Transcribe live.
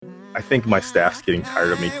I think my staff's getting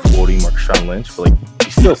tired of me quoting Marshawn Lynch, but like he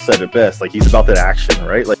still said it best. Like he's about that action,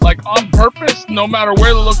 right? Like on purpose, no matter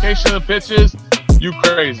where the location of the pitch is, you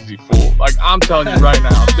crazy fool. Like I'm telling you right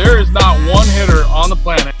now, there is not one hitter on the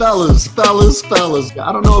planet. Fellas.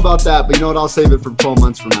 I don't know about that, but you know what? I'll save it for 12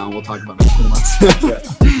 months from now. We'll talk about it in 12 months. Yeah.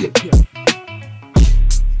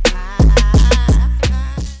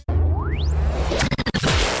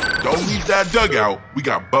 Don't leave that dugout. We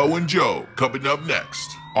got Bo and Joe coming up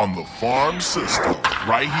next on the Farm System,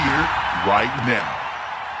 right here, right now.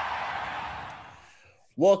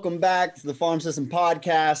 Welcome back to the Farm System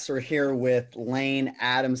Podcast. We're here with Lane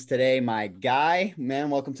Adams today, my guy. Man,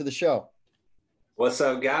 welcome to the show. What's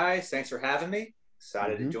up, guys? Thanks for having me.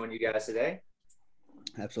 Excited to join you guys today.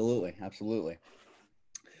 Absolutely.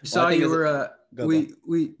 Saw you were I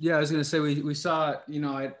was gonna say we saw, you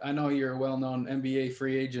know, I know you're a well-known NBA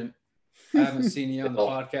free agent. I haven't seen you on the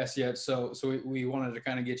podcast yet, so we wanted to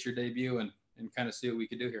kind of get your debut and kind of see what we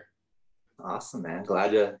could do here. Awesome, man.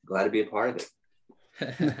 Glad to be a part of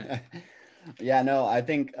it. Yeah, no, I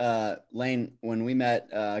think Lane, when we met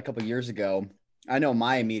a couple of years ago, I know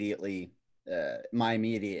my immediate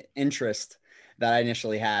interest that I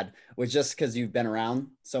initially had was just because you've been around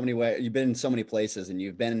so many ways, you've been in so many places, and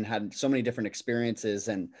you've had so many different experiences.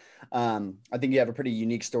 And I think you have a pretty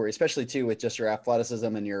unique story, especially too with just your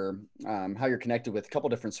athleticism and your how you're connected with a couple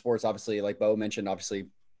different sports. Obviously, like Bo mentioned, obviously,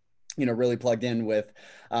 you know, really plugged in with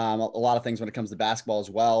a lot of things when it comes to basketball as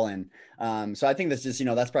well. And so I think that's just, you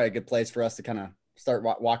know, that's probably a good place for us to kind of start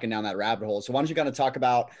walking down that rabbit hole. So why don't you kind of talk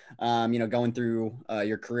about, you know, going through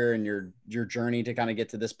your career and your journey to kind of get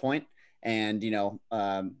to this point, and, you know,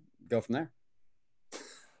 go from there.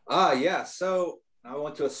 Yeah. So I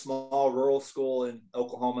went to a small rural school in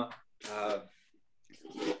Oklahoma,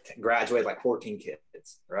 graduated like 14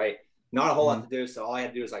 kids, right? Not a whole lot to do. So all I had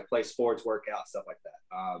to do was like play sports, work out, stuff like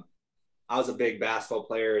that. I was a big basketball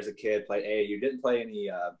player as a kid, played AAU, didn't play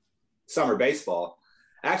any summer baseball.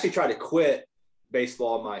 I actually tried to quit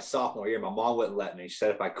baseball my sophomore year. My mom wouldn't let me. She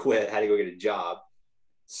said if I quit, I had to go get a job.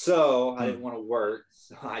 So I didn't want to work.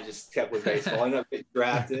 So I just kept with baseball. I ended up getting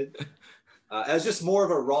drafted. I was just more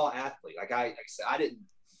of a raw athlete. Like I said,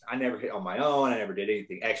 I never hit on my own. I never did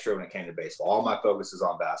anything extra when it came to baseball. All my focus is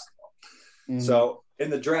on basketball. So in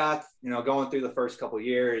the draft, you know, going through the first couple of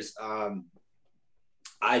years,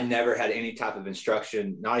 I never had any type of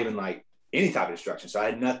instruction, not even like any type of instruction. So I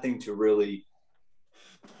had nothing to really,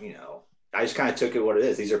 you know, I just kind of took it what it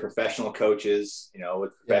is. These are professional coaches, you know,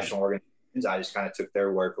 with professional organizations. I just kind of took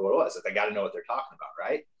their word for what it was. Like, they got to know what they're talking about,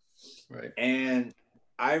 right? Right. And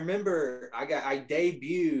I remember I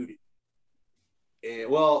debuted,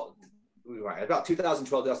 about 2012,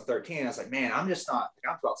 2013. I was like, man, I'm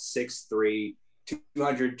about 6'3",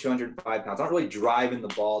 205 pounds. I'm not really driving the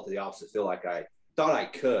ball to the opposite field like I thought I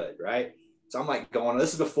could, right? So I'm like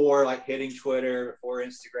this is before like hitting Twitter, before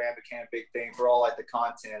Instagram became a big thing, for all like the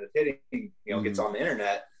content of hitting, you know, gets on the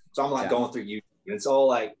internet. So I'm like going through YouTube, and it's all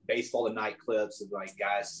like baseball to night clips of like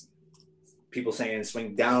guys, people saying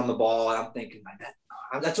swing down on the ball. And I'm thinking like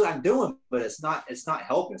that's what I'm doing, but it's not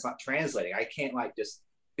helping. It's not translating. I can't like just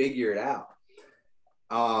figure it out.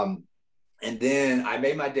 And then I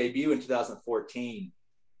made my debut in 2014,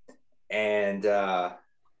 and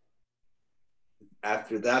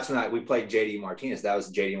after that's when we played JD Martinez. That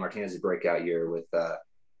was JD Martinez's breakout year with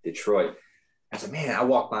Detroit. I was like, man, I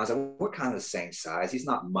walked by. I was like, we're kind of the same size. He's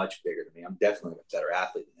not much bigger than me. I'm definitely a better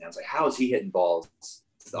athlete than him. I was like, how is he hitting balls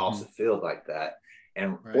to the opposite field like that?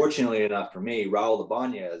 And fortunately enough for me, Raul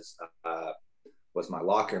Ibanez was my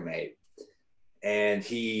locker mate. And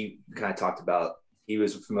he kind of talked about, he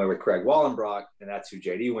was familiar with Craig Wallenbrock, and that's who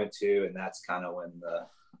JD went to. And that's kind of when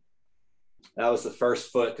that was the first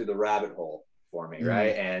foot through the rabbit hole for me,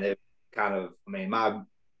 right? And it kind of, I mean, my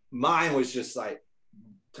mind was just like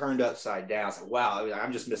turned upside down. I was like, wow,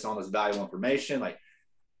 I'm just missing all this valuable information, like,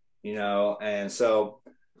 you know. And so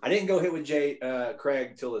I didn't go hit with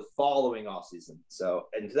Craig till the following offseason. So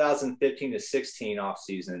in 2015 to 16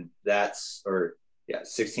 offseason,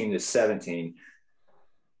 16 to 17.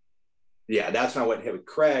 Yeah, that's when I went and hit with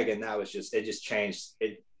Craig, and that was just, it just changed.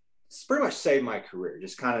 It's pretty much saved my career.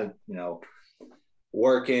 Just kind of, you know,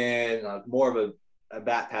 working more of a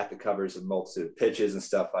bat path that covers a multitude of pitches and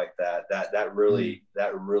stuff like that. That really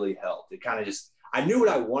helped. It kind of just, I knew what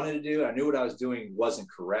I wanted to do. I knew what I was doing wasn't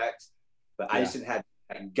correct, but I just didn't have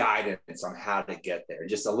guidance on how to get there.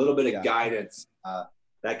 Just a little bit of guidance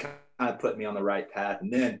that kind of put me on the right path.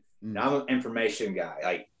 And then I'm an information guy.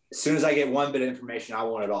 Like, as soon as I get one bit of information, I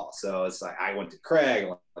want it all. So it's like, I went to Craig, I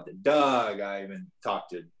went to Doug, I even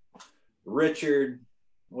talked to Richard,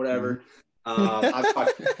 whatever. I've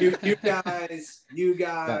talked to you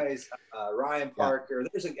guys, Ryan Parker.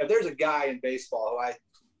 If there's a guy in baseball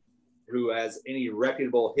who has any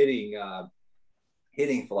reputable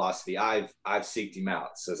hitting philosophy, I've seeked him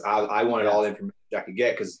out. So I wanted all the information I could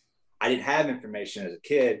get because I didn't have information as a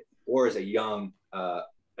kid or as a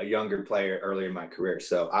younger player earlier in my career.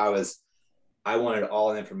 So I wanted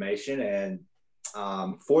all the information, and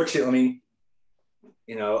fortunately,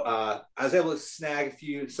 I was able to snag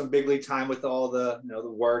some big league time with all the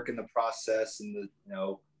the work and the process and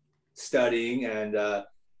the studying, and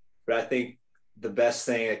but I think the best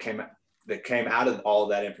thing that came out of all of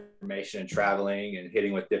that information and traveling and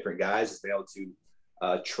hitting with different guys is being able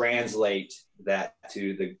to translate that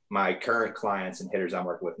to my current clients and hitters I'm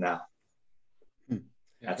working with now.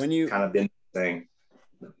 That's kind of been the thing.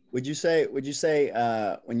 Would you say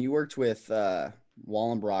when you worked with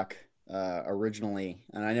Wallenbrock originally,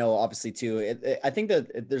 and I know obviously too, I think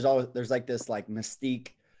that there's like this like mystique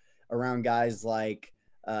around guys like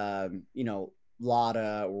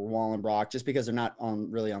Lotta or Wallenbrock, just because they're not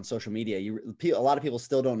really on social media. A lot of people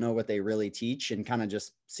still don't know what they really teach and kind of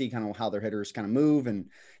just see kind of how their hitters kind of move. And,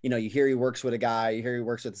 you hear he works with a guy, you hear he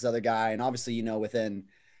works with this other guy. And obviously, within,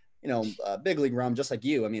 big league realm, just like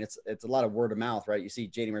you, I mean, it's a lot of word of mouth, right? You see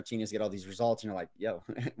JD Martinez get all these results and you're like, yo,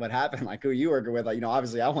 what happened? Like, who are you working with? Like,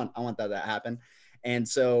 obviously I want that to happen. And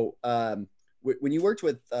so when you worked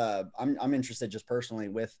with, I'm interested just personally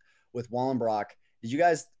with Wallenbrock, did you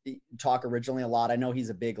guys talk originally a lot? I know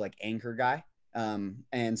he's a big like anchor guy.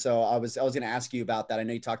 And so I was going to ask you about that. I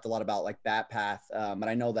know you talked a lot about like bat path, but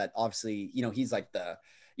I know that obviously, he's like the,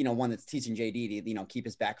 one that's teaching JD to, keep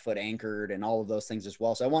his back foot anchored and all of those things as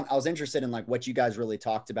well. So I was interested in like what you guys really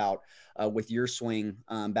talked about with your swing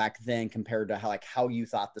back then compared to how you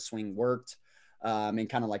thought the swing worked and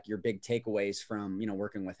kind of like your big takeaways from,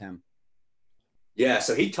 working with him. Yeah.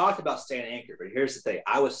 So he talked about staying anchored, but here's the thing.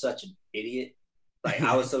 I was such an idiot. Like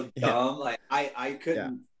I was so dumb. Like I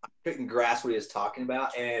couldn't grasp what he was talking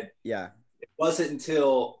about. And it wasn't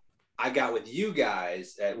until I got with you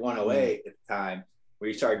guys at 108 at the time where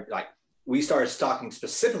we started talking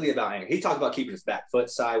specifically about anchor. He talked about keeping his back foot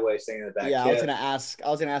sideways, staying in the back. Yeah, I was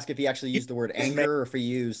gonna ask if he actually used the word anchor or if he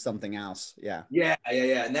used something else. Yeah. Yeah.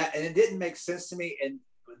 And it didn't make sense to me. And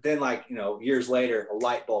then years later, a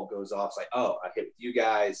light bulb goes off. It's like, oh, I hit with you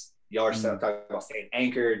guys. Y'all are talking about staying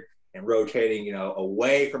anchored and rotating,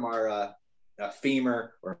 away from our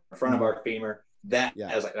femur or in front of our femur. I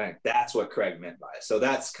was like, that's what Craig meant by it. So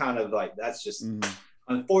that's kind of like, that's just,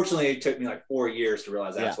 unfortunately, it took me like 4 years to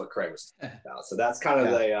realize that's what Craig was talking about. So that's kind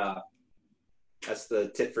of that's the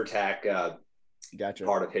tit for tack part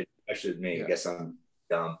of hitting, especially with me. Yeah. I guess I'm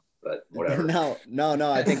dumb, but whatever. No.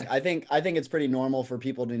 I think it's pretty normal for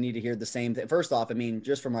people to need to hear the same thing. First off, I mean,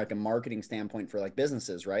 just from like a marketing standpoint for like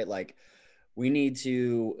businesses, right? Like, we need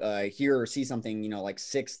to hear or see something, like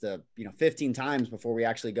 6 to 15 times before we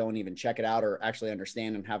actually go and even check it out or actually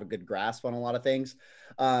understand and have a good grasp on a lot of things.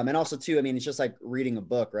 And also too, I mean, it's just like reading a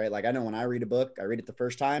book, right? Like I know when I read a book, I read it the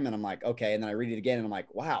first time and I'm like, okay. And then I read it again and I'm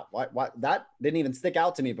like, wow, what that didn't even stick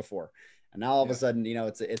out to me before. And now all of a sudden,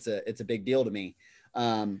 it's a big deal to me.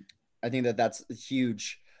 I think that's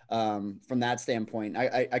huge from that standpoint.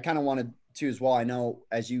 I kind of wanted to as well. I know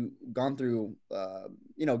as you gone through,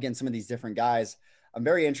 again, some of these different guys, I'm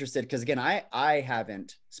very interested because again, I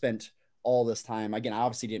haven't spent all this time. Again, I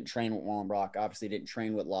obviously didn't train with Wallenbrock, obviously didn't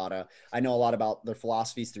train with Lotta. I know a lot about their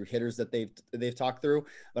philosophies through hitters that they've talked through,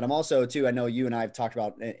 but I'm also too, I know you and I have talked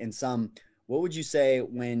about in some, what would you say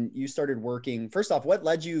when you started working, first off, what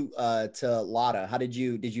led you to Lotta? How did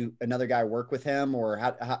you another guy work with him or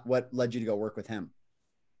what led you to go work with him?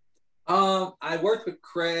 I worked with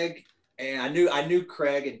Craig. And I knew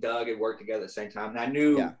Craig and Doug had worked together at the same time. And I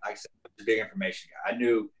knew, like I said, he was a big information guy. I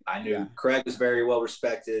knew Craig was very well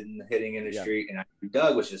respected in the hitting industry, and I knew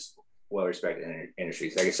Doug was just well respected in the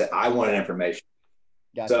industry. So like I said, I wanted information.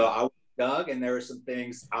 Gotcha. So I went to Doug, and there were some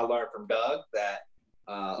things I learned from Doug that,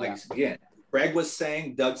 again, Craig was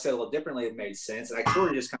saying, Doug said a little differently. It made sense, and I sort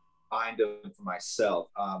of just kind of combined them for myself.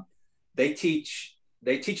 They teach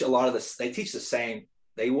a lot of this. They teach the same.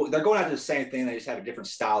 They're going after the same thing. They just have a different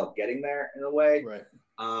style of getting there in a way. Right.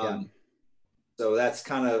 So that's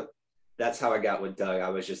how I got with Doug. I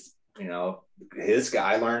was just, his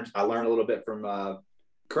guy. I learned a little bit from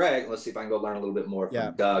Craig. Let's see if I can go learn a little bit more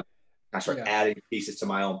from Doug. I started adding pieces to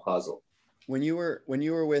my own puzzle. When you were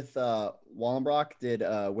with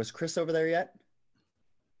Wallenbrock, was Chris over there yet?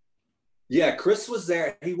 Yeah, Chris was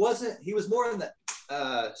there. He was more in the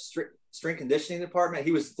strength conditioning department.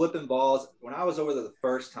 He was flipping balls. When I was over there the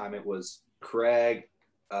first time, it was Craig,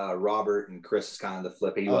 Robert, and Chris is kind of the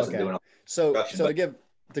flip. He wasn't doing all so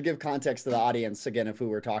to to give context to the audience again of who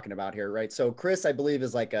we're talking about here, right? So Chris, I believe,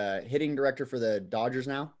 is like a hitting director for the Dodgers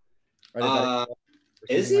now, right?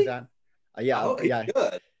 Is he? Like that? Yeah, yeah.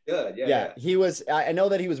 Good. Yeah. He was. I know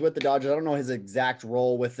that he was with the Dodgers. I don't know his exact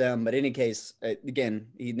role with them, but in any case, again,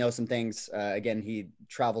 he knows some things. Again, he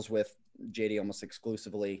travels with JD almost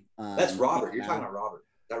exclusively. That's Robert. You're talking about Robert.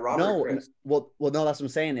 That Robert? No, well, no. That's what I'm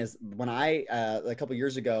saying is when I a couple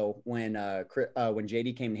years ago when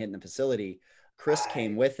JD came to hit in the facility, Chris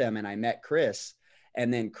came with him, and I met Chris.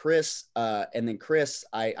 And then Chris, I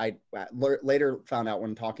later found out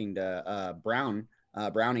when talking to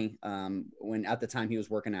Brownie, when at the time he was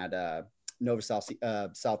working at Nova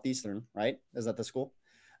Southeastern, right? Is that the school?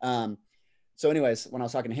 So anyways, when I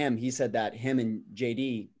was talking to him, he said that him and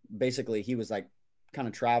JD, basically he was like kind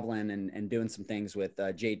of traveling and doing some things with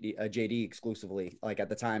JD exclusively, like at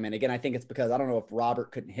the time. And again, I think it's because I don't know if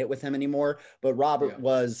Robert couldn't hit with him anymore, but Robert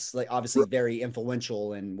was like obviously very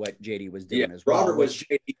influential in what JD was doing as well. Robert was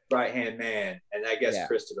JD's right-hand man, and I guess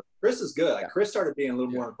Chris is good. Like Chris started being a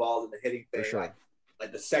little more involved in the hitting thing. Sure.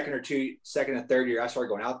 Like the second and third year, I started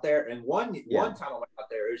going out there. And one time I went out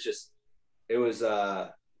there, it was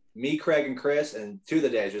me, Craig, and Chris, and 2 of the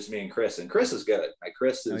days just me and Chris. And Chris is good. Like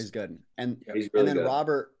Chris is he's good. And he's really then good.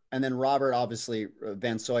 Robert, obviously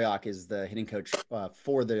Van Soyak is the hitting coach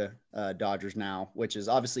for the Dodgers now, which is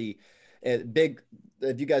obviously a big.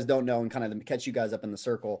 If you guys don't know, and kind of catch you guys up in the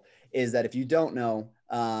circle, is that if you don't know,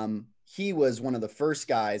 he was one of the first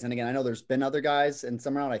guys. And again, I know there's been other guys in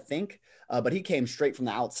some round, I think, but he came straight from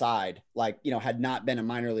the outside, like, had not been a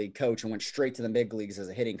minor league coach and went straight to the big leagues as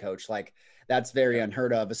a hitting coach. Like that's very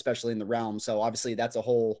unheard of, especially in the realm. So obviously that's a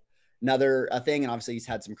whole another thing. And obviously he's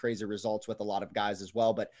had some crazy results with a lot of guys as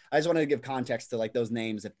well. But I just wanted to give context to like those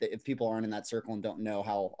names. If people aren't in that circle and don't know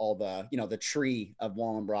how all the, the tree of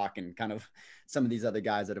Wallenbrock and kind of some of these other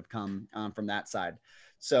guys that have come from that side.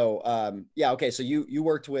 So okay. So you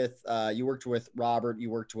worked with Robert, you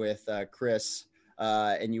worked with Chris,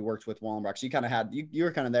 and you worked with Wallenbrock. So you kind of had you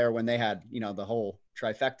were kind of there when they had the whole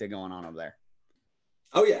trifecta going on over there.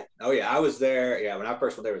 Oh yeah. I was there. Yeah, when I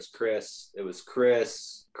first went there, it was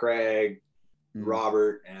Chris, Craig,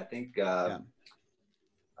 Robert, and I think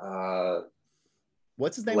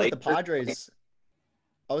what's his name with the Padres?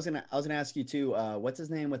 I was gonna ask you too. What's his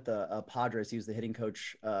name with the Padres? He was the hitting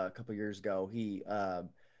coach a couple years ago. He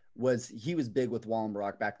was big with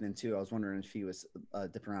Wallenbrock back then too. I was wondering if he was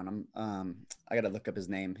dipping around. I got to look up his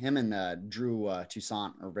name. Him and Drew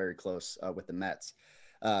Toussaint are very close with the Mets.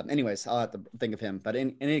 Anyways, I'll have to think of him. But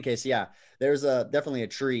in any case, yeah, there's definitely a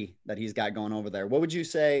tree that he's got going over there. What would you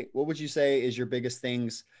say is your biggest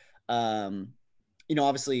things?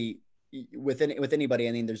 Obviously with anybody,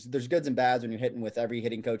 I mean, there's goods and bads when you're hitting with every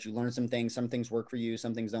hitting coach. You learn some things work for you,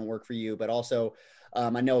 some things don't work for you. But also,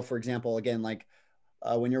 I know, for example, again, like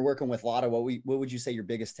when you're working with Lotto, what would you say your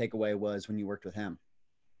biggest takeaway was when you worked with him?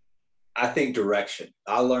 I think direction.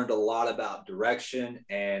 I learned a lot about direction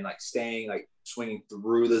and like staying, like swinging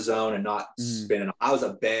through the zone and not spinning. I was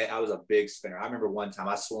a big spinner. I remember one time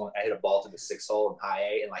I hit a ball to the 6th hole in high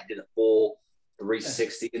A and like did a full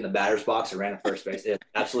 360 in the batter's box and ran to first base. It's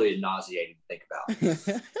absolutely nauseating to think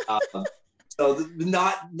about. So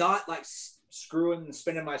not like screwing and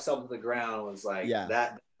spinning myself to the ground was like,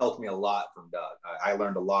 that helped me a lot from Doug. I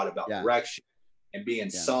learned a lot about direction and being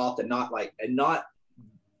soft and not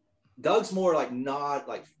Doug's more like not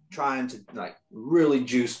like trying to like really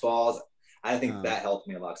juice balls. I think that helped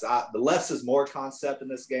me a lot. So the less is more concept in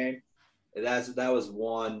this game. That was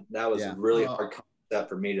a really hard concept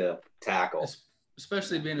for me to tackle.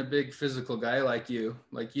 Especially being a big physical guy like you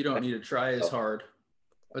don't need to try as hard.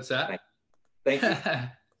 What's that? Thank you.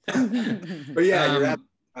 But yeah, you're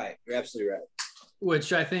right. You're absolutely right.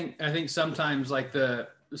 Which I think sometimes like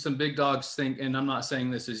some big dogs think, and I'm not saying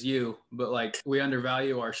this is you, but like we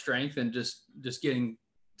undervalue our strength and just getting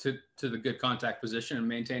to the good contact position and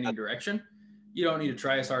maintaining direction. You don't need to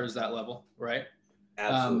try as hard as that level, right?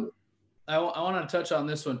 Absolutely. I want to touch on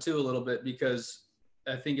this one too a little bit because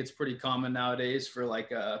I think it's pretty common nowadays for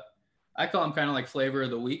like I call them kind of like flavor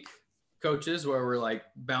of the week coaches where we're like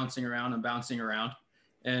bouncing around.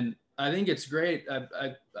 And I think it's great.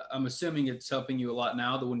 I'm assuming it's helping you a lot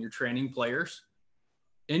now that when you're training players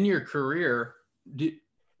in your career,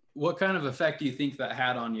 what kind of effect do you think that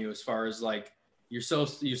had on you as far as like, you're so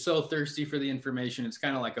thirsty for the information. It's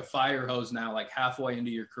kind of like a fire hose now, like halfway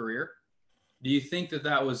into your career. Do you think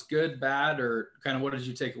that was good, bad, or kind of what did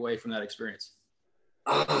you take away from that experience?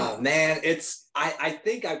 Oh man,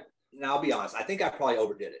 I'll be honest. I think I probably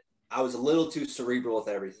overdid it. I was a little too cerebral with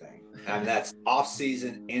everything. And that's off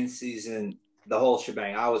season, in season, the whole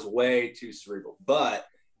shebang. I was way too cerebral. But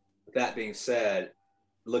with that being said,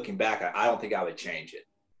 looking back, I don't think I would change it.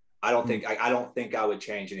 I don't think I would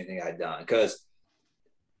change anything I'd done, because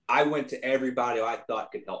I went to everybody who I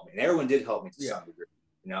thought could help me, and everyone did help me to some degree.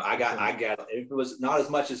 You know, I got, if it was not as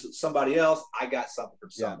much as somebody else, I got something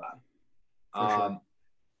from somebody. Sure.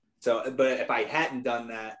 So, but if I hadn't done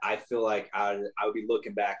that, I feel like I would be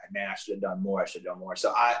looking back and, man, I should have done more.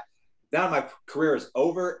 So now my career is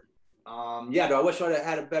over. Do I wish I would have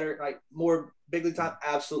had a better, like, more big league time?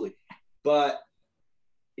 Absolutely. But,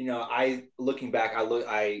 you know, looking back,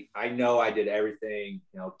 I know I did everything,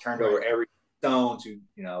 you know, turned over every stone to,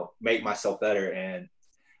 you know, make myself better. And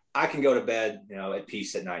I can go to bed, you know, at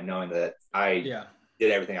peace at night, knowing that I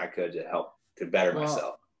did everything I could to help to better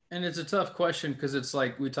myself. And it's a tough question, because it's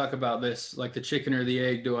like, we talk about this, like the chicken or the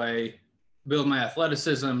egg. Do I build my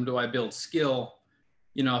athleticism? Do I build skill?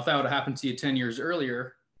 You know, if that would have happened to you 10 years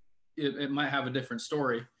earlier, it might have a different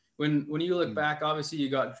story. When you look back, obviously you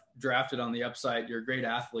got drafted on the upside. You're a great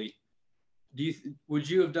athlete. Would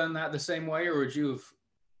you have done that the same way, or would you have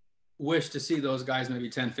wished to see those guys maybe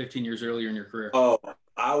 10, 15 years earlier in your career? Oh,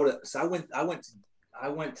 I would. So I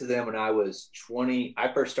went to them when I was 20.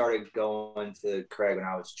 I first started going to Craig when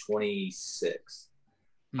I was 26.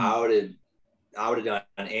 I would have done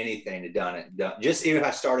anything to done just even if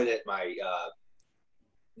I started at my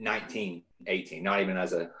 19, 18, not even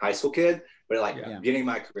as a high school kid, but beginning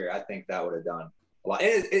my career, I think that would have done a lot.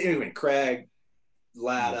 And even Craig,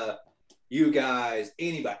 Latta, you guys,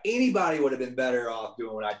 anybody would have been better off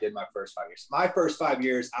doing what I did my first 5 years. My first 5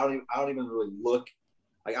 years, I don't even really look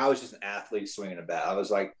like I was just an athlete swinging a bat. It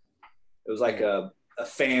was like a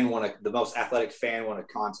fan the most athletic fan won a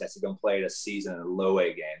contest to go play a season in a low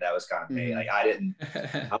A game. That was kind of me. Like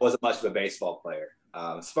I wasn't much of a baseball player,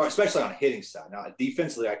 especially on a hitting side. Now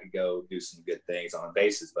defensively, I could go do some good things on the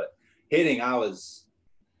bases, but hitting, I was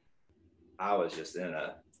just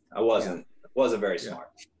I wasn't very smart.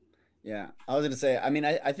 Yeah. I was going to say, I mean,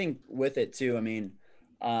 I think with it too, I mean,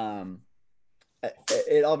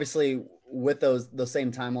 it obviously with those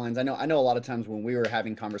same timelines, I know a lot of times when we were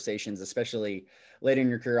having conversations, especially later in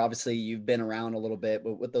your career, obviously you've been around a little bit,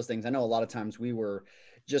 but with those things, I know a lot of times we were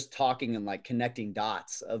just talking and like connecting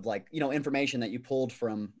dots of, like, you know, information that you pulled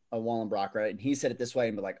from a Wallenbrock, right? And he said it this way,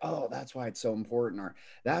 and be like, oh, that's why it's so important, or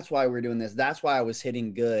that's why we're doing this. That's why I was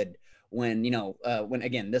hitting good when, you know, when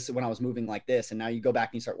I was moving like this. And now you go back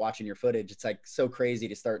and you start watching your footage. It's like so crazy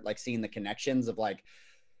to start like seeing the connections of, like,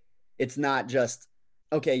 it's not just,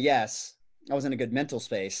 okay, yes, I was in a good mental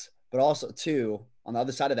space, but also too, on the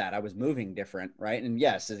other side of that, I was moving different, right? And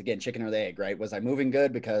yes, again, chicken or the egg, right? Was I moving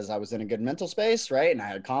good because I was in a good mental space, right? And I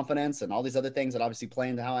had confidence and all these other things that obviously play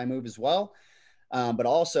into how I move as well. But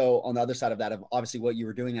also on the other side of that, of obviously what you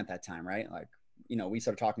were doing at that time, right? Like, you know, we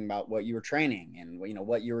started talking about what you were training and, you know,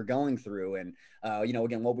 what you were going through and, you know,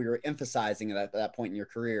 again, what we were emphasizing at that point in your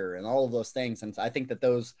career and all of those things. And I think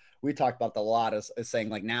that we talked about a lot as saying,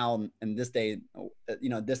 like, now in this day, you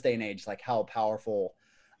know, this day and age, like how powerful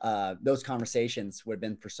those conversations would have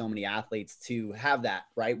been for so many athletes to have that,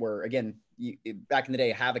 right? Where again, back in the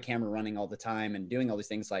day, have a camera running all the time and doing all these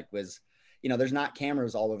things, like, was, you know, there's not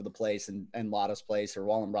cameras all over the place and Latta's place or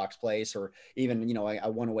Wallenbrock's place, or even, you know, I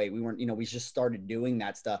went away. We weren't, you know, we just started doing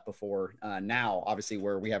that stuff before now, obviously,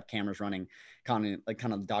 where we have cameras running, kind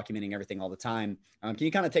of documenting everything all the time. Can you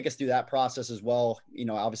kind of take us through that process as well? You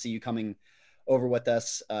know, obviously you coming over with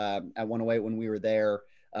us at 108 when we were there,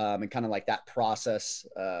 and kind of like that process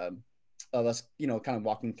of us, you know, kind of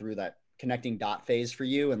walking through that connecting dot phase for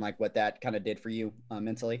you and like what that kind of did for you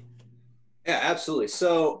mentally. Yeah, absolutely.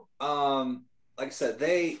 So, like I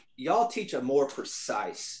said, y'all teach a more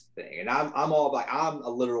precise thing, and I'm all like, I'm a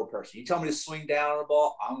literal person. You tell me to swing down on the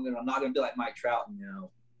ball, I'm not gonna be like Mike Trout, you know.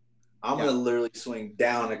 I'm gonna literally swing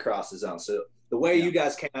down across the zone. So the way you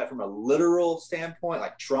guys came at it from a literal standpoint,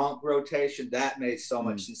 like trunk rotation, that made so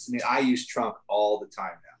much sense to me. I use trunk all the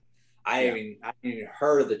time now. I haven't even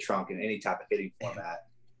heard of the trunk in any type of hitting format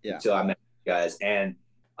until I met you guys, and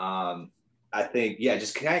I think,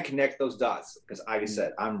 just kind of connect those dots, because like I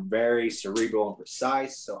said, I'm very cerebral and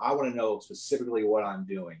precise. So I want to know specifically what I'm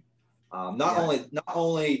doing. Not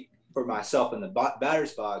only for myself in the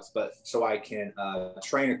batter's box, but so I can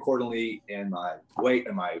train accordingly in my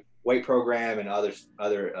weight program and other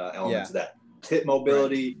elements of that. Hip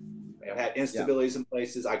mobility, I've had instabilities in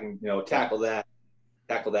places. I can, tackle that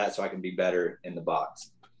so I can be better in the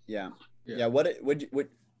box.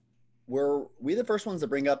 Were we the first ones to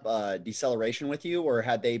bring up deceleration with you, or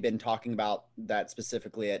had they been talking about that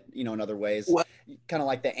specifically at, in other ways? Kind of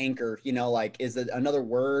like the anchor, like, is it another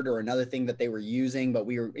word or another thing that they were using? But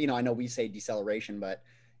we were, I know we say deceleration, but,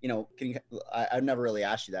 I've never really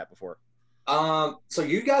asked you that before. So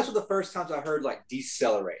you guys were the first times I heard like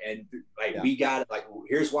decelerate, and like we got it. Like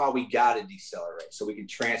here's why we got to decelerate, so we can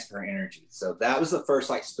transfer energy. So that was the first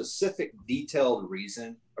like specific, detailed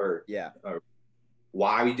reason, or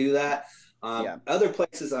why we do that. Other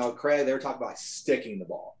places, Craig, they were talking about like sticking the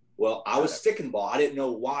ball. Well, I was sticking the ball. I didn't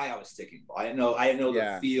know why I was sticking the ball. I didn't know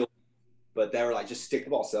the feel, but they were like, just stick the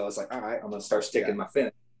ball. So I was like, all right, I'm gonna start sticking my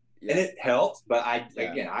finish, and it helped. But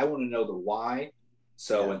again, I want to know the why.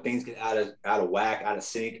 So when things get out of whack, out of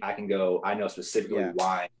sync, I know specifically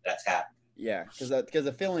why that's happening. Yeah, because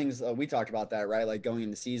the feelings, we talked about that, right? Like going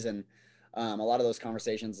into season, a lot of those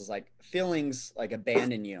conversations is like feelings like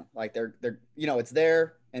abandon you, like they're it's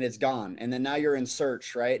there and it's gone, and then now you're in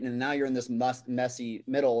search, right? And now you're in this messy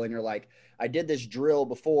middle, and you're like, I did this drill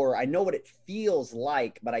before, I know what it feels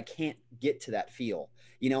like, but I can't get to that feel,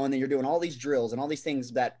 and then you're doing all these drills and all these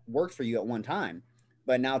things that worked for you at one time.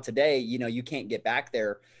 But now today, you can't get back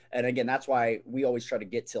there. And again, that's why we always try to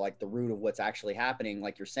get to like the root of what's actually happening,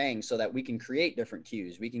 like you're saying, so that we can create different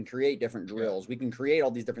cues. We can create different drills. We can create all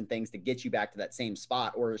these different things to get you back to that same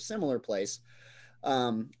spot or a similar place.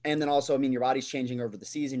 And then also, your body's changing over the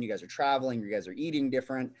season. You guys are traveling. You guys are eating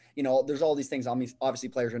different. There's all these things. Obviously,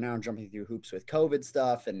 players are now jumping through hoops with COVID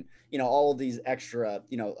stuff and, all of these extra,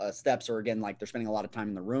 steps, or again, like they're spending a lot of time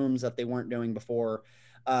in the rooms that they weren't doing before.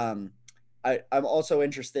 I'm also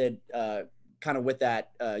interested kind of with that.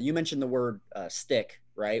 You mentioned the word stick,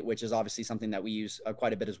 right? Which is obviously something that we use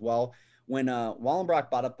quite a bit as well. When Wallenbrock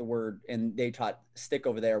brought up the word and they taught stick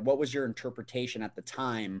over there, what was your interpretation at the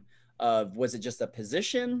time of, was it just a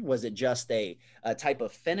position? Was it just a type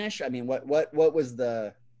of finish? What was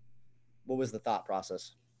the thought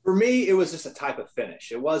process? For me, it was just a type of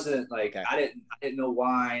finish. It wasn't like, I didn't know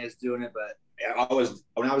why I was doing it, but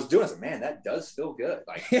when I was doing it, I was like, man, that does feel good.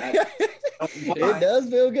 Like that, it does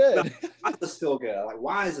feel good. It does feel good. I'm like,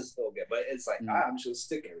 why does this feel good? But it's like, I'm just gonna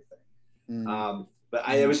stick everything. But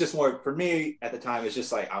it was just more for me at the time. It's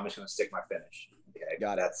just like, I'm just gonna stick my finish. Okay,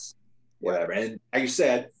 that's whatever. And like you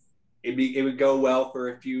said, it would go well for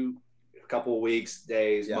a couple of weeks,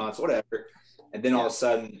 days, months, whatever, and then all of a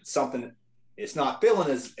sudden something it's not feeling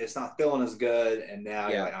as good, and now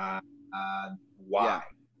you're like, why?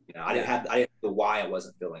 I didn't have the why it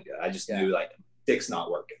wasn't feeling good. I just knew like stick's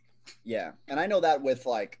not working. Yeah. And I know that with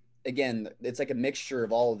like, again, it's like a mixture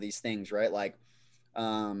of all of these things, right? Like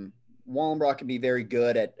Wallenbrock can be very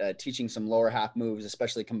good at teaching some lower half moves,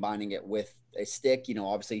 especially combining it with a stick.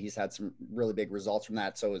 Obviously he's had some really big results from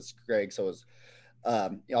that. So is Greg. So is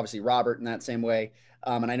obviously Robert in that same way.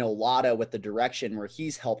 And I know Lotta with the direction where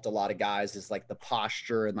he's helped a lot of guys is like the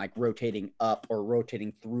posture and like rotating up or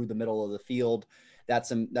rotating through the middle of the field. That's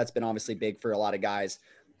been obviously big for a lot of guys.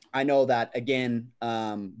 I know that, again,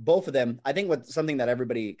 both of them, I think something that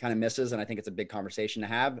everybody kind of misses, and I think it's a big conversation to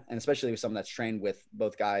have, and especially with someone that's trained with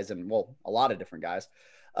both guys and, well, a lot of different guys,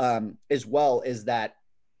 as well, is that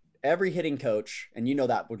every hitting coach, and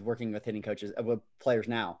that with working with hitting coaches, with players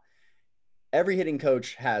now, every hitting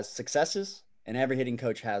coach has successes and every hitting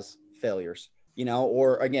coach has failures.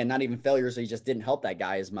 Or again, not even failures. He just didn't help that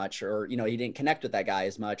guy as much, or, he didn't connect with that guy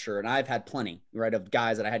as much. And I've had plenty, right, of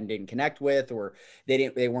guys that I didn't connect with, or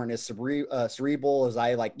they weren't as cerebral as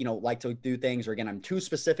I like to do things, or again, I'm too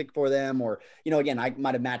specific for them, or, again, I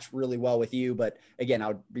might've matched really well with you, but again, I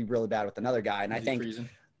would be really bad with another guy. And I think,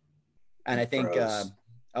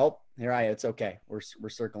 oh, here I am. It's okay. We're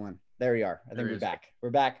circling. There we are. I think we're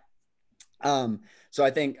back. So I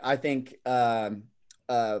think,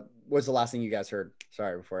 what's the last thing you guys heard?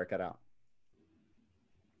 Sorry, before I cut out.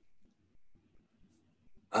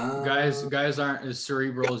 Guys aren't as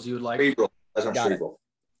cerebral as you would like. Cerebral. That's not cerebral.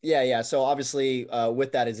 Yeah. So obviously,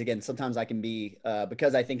 with that is, again, sometimes I can be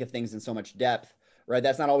because I think of things in so much depth, right?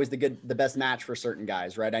 That's not always the best match for certain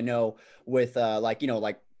guys, right? I know with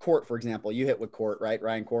like Court, for example, you hit with Court, right?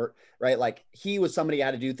 Ryan Court, right? Like he was somebody I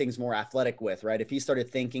had to do things more athletic with, right? If he started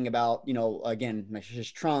thinking about, again,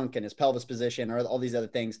 his trunk and his pelvis position or all these other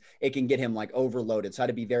things, it can get him like overloaded. So I had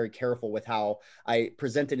to be very careful with how I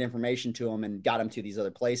presented information to him and got him to these other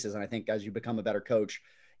places. And I think as you become a better coach,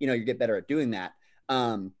 you get better at doing that.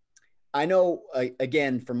 I know,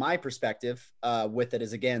 again, from my perspective with it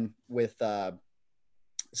is, again, with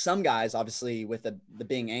some guys, obviously, with the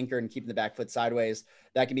being anchored and keeping the back foot sideways,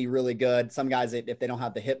 that can be really good. Some guys, if they don't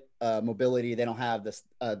have the hip mobility, they don't have the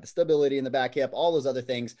stability in the back hip, all those other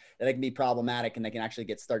things, that it can be problematic, and they can actually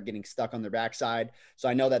start getting stuck on their backside. So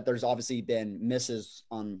I know that there's obviously been misses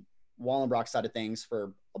on Wallenbrock's side of things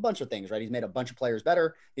for a bunch of things, right? He's made a bunch of players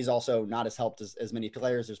better. He's also not as helped as many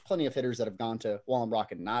players. There's plenty of hitters that have gone to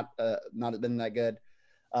Wallenbrock and not been that good.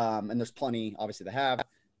 And there's plenty, obviously, that have.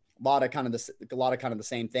 a lot of kind of the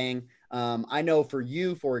same thing. I know for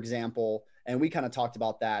you, for example, and we kind of talked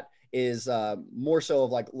about that, is more so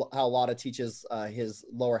of like how Lotta teaches his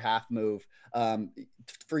lower half move.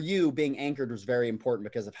 For you, being anchored was very important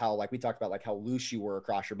because of how, like we talked about, like how loose you were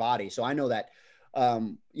across your body. So I know that,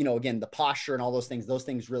 again, the posture and all those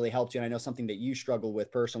things really helped you. And I know something that you struggled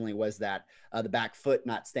with personally was that the back foot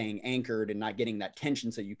not staying anchored and not getting that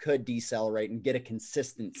tension so you could decelerate and get a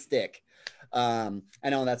consistent stick. I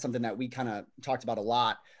know that's something that we kind of talked about a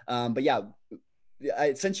lot. But yeah,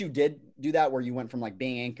 since you did do that, where you went from like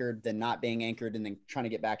being anchored, then not being anchored, and then trying to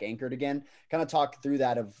get back anchored again, kind of talk through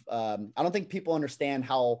that of, I don't think people understand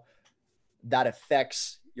how that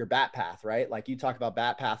affects your bat path, right? Like you talk about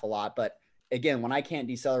bat path a lot, but again, when I can't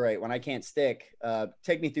decelerate, when I can't stick,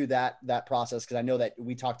 take me through that process. Cause I know that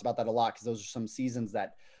we talked about that a lot, cause those are some seasons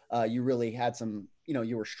that you really had some,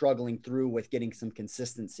 you were struggling through with getting some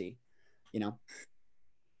consistency,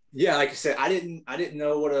 Yeah, like I said, I didn't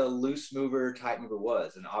know what a loose mover type mover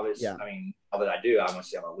was, and obviously, I mean, now that I do, I'm gonna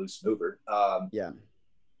say I'm a loose mover.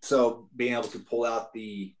 So being able to pull out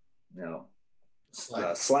the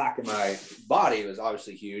slack in my body was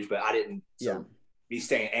obviously huge, but I didn't. So me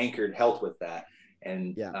staying anchored helped with that,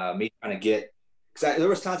 and me trying to get, because there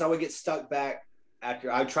was times I would get stuck back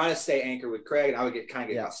after I would try to stay anchored with Craig, and I would get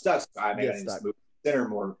stuck. So I need to move center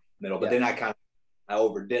more middle, but then I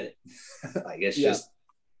overdid it. Like it's just.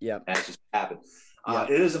 Yeah, that just happened.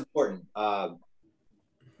 It is important.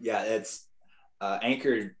 It's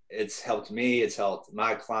anchored. It's helped me. It's helped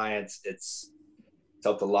my clients. It's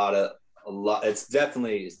helped a lot. It's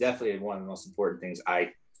definitely one of the most important things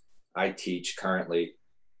I teach currently.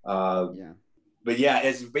 But yeah,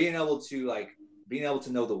 it's being able to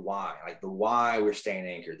know the why, like the why we're staying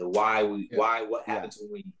anchored, the why what happens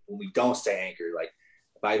when we don't stay anchored. Like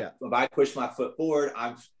if I push my foot forward,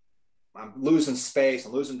 I'm losing space,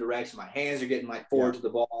 I'm losing direction. My hands are getting like forward to the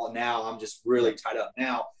ball. Now I'm just really tied up.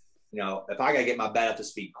 Now, if I got to get my bat up to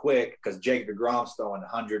speed quick, because Jacob deGrom's throwing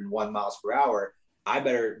 101 miles per hour, I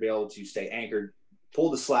better be able to stay anchored,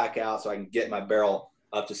 pull the slack out so I can get my barrel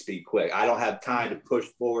up to speed quick. I don't have time to push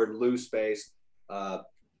forward, lose space, put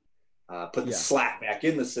the slack back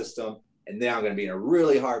in the system, and then I'm going to be in a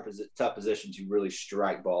really tough position to really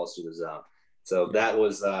strike balls to the zone. So that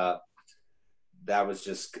was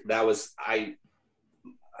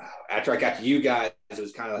after I got to you guys, it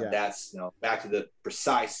was kind of like that's back to the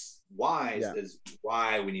precise why is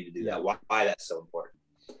why we need to do that, why that's so important.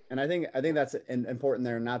 And I think that's important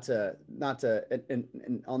there, not to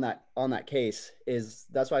on that case is,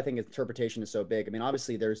 that's why I think interpretation is so big. I mean,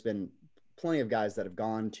 obviously there's been plenty of guys that have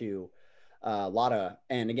gone to Lotta,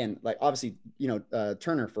 and again, like obviously,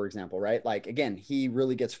 Turner, for example, right? Like, again, he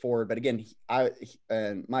really gets forward, but again,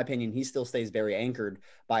 in my opinion, he still stays very anchored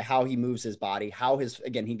by how he moves his body,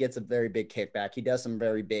 he gets a very big kickback. He does some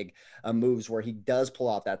very big moves where he does pull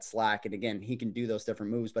out that slack. And again, he can do those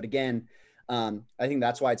different moves. But again, I think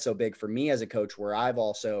that's why it's so big for me as a coach, where I've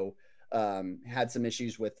also had some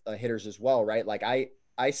issues with hitters as well, right? Like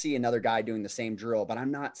I see another guy doing the same drill, but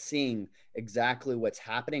I'm not seeing exactly what's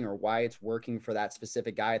happening or why it's working for that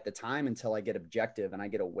specific guy at the time until I get objective and I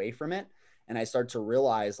get away from it. And I start to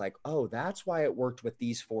realize like, oh, that's why it worked with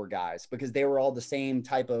these four guys, because they were all the same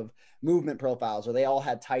type of movement profiles, or they all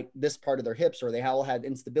had tight this part of their hips, or they all had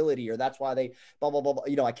instability, or that's why they blah, blah, blah,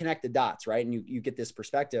 blah. I connect the dots, right? And you get this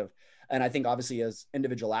perspective. And I think obviously as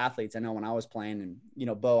individual athletes, I know when I was playing,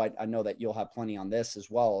 and Bo, I know that you'll have plenty on this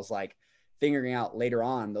as well, is like figuring out later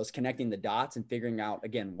on those connecting the dots and figuring out,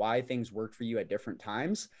 again, why things work for you at different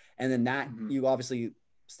times. And then that you obviously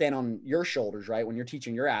stand on your shoulders, right? When you're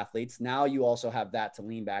teaching your athletes, now you also have that to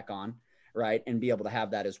lean back on, right? And be able to have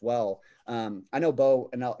that as well. I know Bo,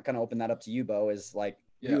 and I'll kind of open that up to you, Bo, is like,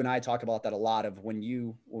 you and I talk about that a lot of when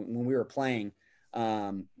we were playing,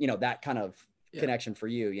 that kind of connection for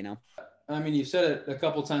you, I mean, you've said it a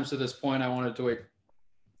couple times to this point. I wanted to wait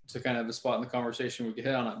to kind of have a spot in the conversation we could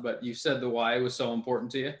hit on it, but you said the why was so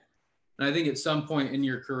important to you. And I think at some point in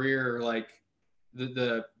your career, like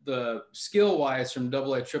the skill wise from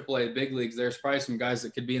AA, AAA, big leagues, there's probably some guys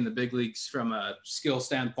that could be in the big leagues from a skill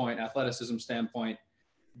standpoint, athleticism standpoint,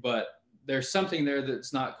 but there's something there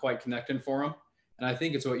that's not quite connecting for them. And I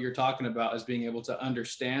think it's what you're talking about, is being able to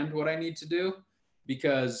understand what I need to do,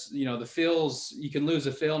 because, the feels, you can lose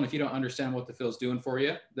a feel. And if you don't understand what the feel's doing for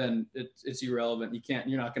you, then it's irrelevant.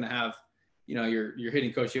 You're not going to have, your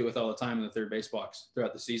hitting coach hit with all the time in the third base box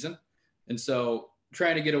throughout the season. And so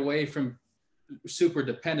trying to get away from super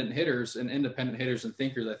dependent hitters and independent hitters and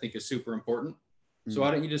thinkers, I think is super important. Mm-hmm. So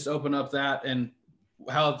why don't you just open up that and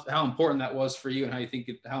how important that was for you, and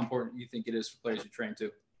how important you think it is for players you train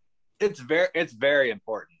too? It's very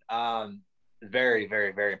important. Very,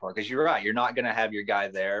 very, very important, because you're right. You're not going to have your guy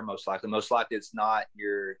there most likely. Most likely, it's not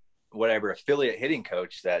your whatever affiliate hitting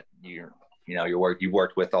coach that you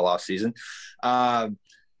worked with all off season. Yeah,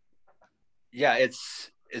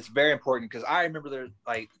 it's very important, because I remember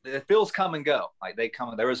the Phils come and go. Like they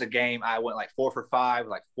come. There was a game I went like 4 for 5,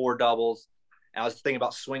 like 4 doubles. And I was thinking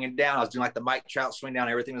about swinging down. I was doing like the Mike Trout swing down.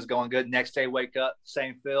 Everything was going good. Next day, wake up,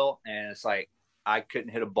 same Phil, and it's like I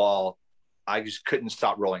couldn't hit a ball. I just couldn't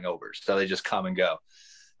stop rolling over. So they just come and go.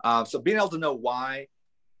 So being able to know why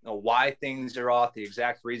things are off, the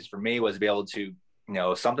exact reasons for me was to be able to,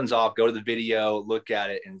 something's off, go to the video, look at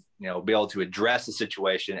it, and, be able to address the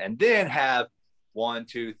situation, and then have 1,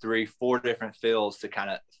 2, 3, 4 different fills to kind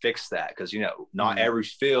of fix that. Cause not every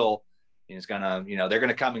fill is gonna, they're going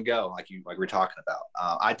to come and go like we're talking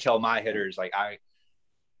about. I tell my hitters, like,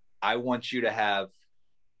 I want you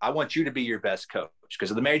to be your best coach, because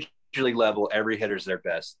at the major league level, every hitter's their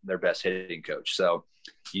best hitting coach. So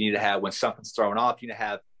you need to have, when something's thrown off, you need to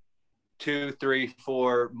have 2, 3,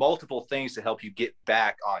 4 multiple things to help you get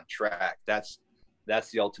back on track. That's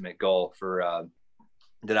the ultimate goal for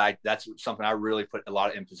that's something I really put a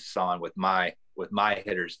lot of emphasis on with my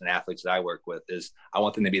hitters and athletes that I work with, is I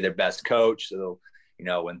want them to be their best coach. So,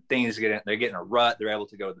 when things they're getting a rut, they're able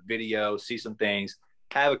to go to the video, see some things,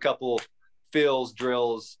 have a couple fills,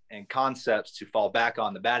 drills, and concepts to fall back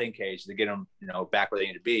on the batting cage to get them, back where they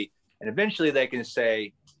need to be. And eventually they can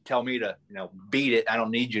tell me to, beat it. I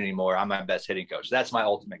don't need you anymore. I'm my best hitting coach. That's my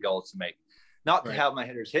ultimate goal, is to have my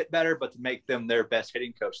hitters hit better, but to make them their best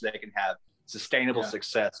hitting coach so they can have sustainable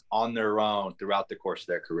success on their own throughout the course of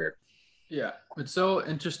their career. Yeah. It's so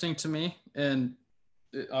interesting to me. And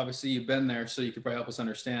obviously you've been there, so you could probably help us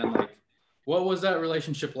understand, like, what was that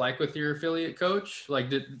relationship like with your affiliate coach? Like,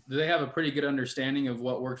 do they have a pretty good understanding of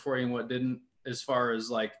what worked for you and what didn't, as far as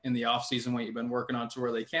like in the off season, what you've been working on, to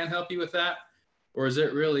where they can help you with that? Or is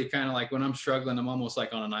it really kind of like, when I'm struggling, I'm almost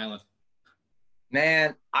like on an island?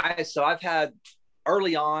 Man, I've had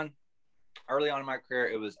early on in my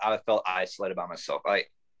career, I felt isolated by myself.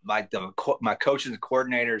 My coaches and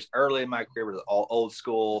coordinators early in my career were all old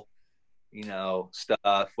school,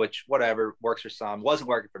 stuff, which whatever works for some, wasn't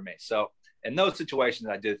working for me. So in those situations,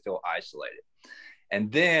 I did feel isolated.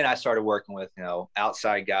 And then I started working with,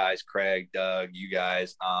 outside guys, Craig, Doug, you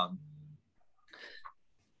guys.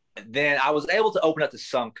 Then I was able to open up to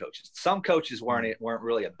some coaches. Some coaches weren't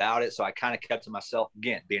really about it. So I kind of kept to myself,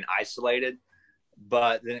 again, being isolated.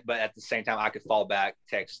 But at the same time, I could fall back,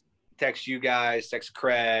 text you guys, text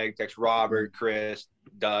Craig, text Robert, Chris,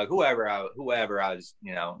 Doug, whoever I was,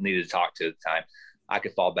 needed to talk to at the time. I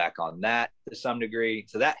could fall back on that to some degree.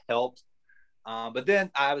 So that helped. But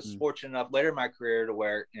then I was fortunate enough later in my career to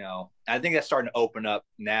where, I think that's starting to open up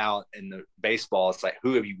now in the baseball. It's like,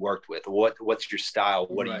 who have you worked with? What's your style?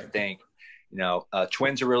 What do you think?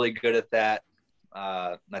 Twins are really good at that.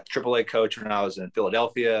 My AAA coach when I was in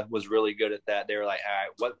Philadelphia was really good at that. They were like, all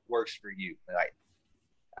right, what works for you? Like,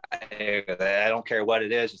 I don't care what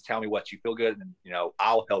it is. Just tell me what you feel good. And,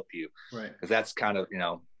 I'll help you. Right. Cause that's kind of,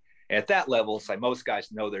 at that level, it's like most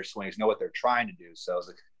guys know their swings, know what they're trying to do. So it's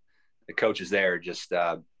like the coaches there, just,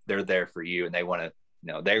 they're there for you, and they want to,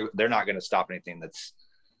 they're not going to stop anything that's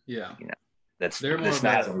not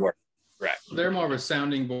hasn't worked. Right. They're more of a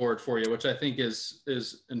sounding board for you, which I think is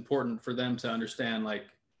important for them to understand. Like,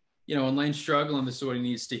 when Lane's struggling, this is what he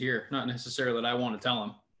needs to hear. Not necessarily that I want to tell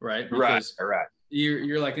him. Right. Because right.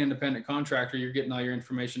 You're like an independent contractor. You're getting all your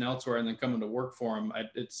information elsewhere and then coming to work for them.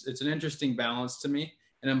 It's an interesting balance to me.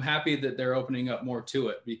 And I'm happy that they're opening up more to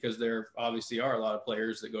it, because there obviously are a lot of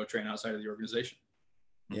players that go train outside of the organization.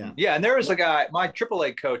 Yeah. Yeah. And there was a guy, my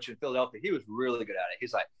AAA coach in Philadelphia, he was really good at it.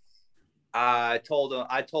 He's like, I told him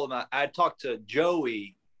I talked to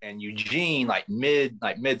Joey and Eugene like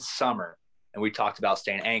midsummer, and we talked about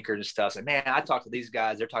staying anchored and stuff. I said, man, I talked to these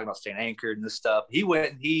guys. They're talking about staying anchored and this stuff. He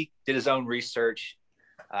went and he did his own research.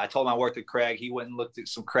 I told him I worked with Craig. He went and looked at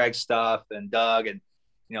some Craig stuff and Doug, and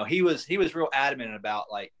he was real adamant about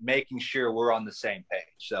like making sure we're on the same page.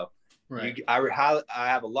 So right. I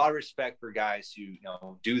have a lot of respect for guys who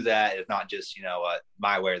do that. It's not just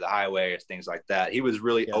my way or the highway or things like that. He was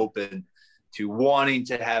really open to wanting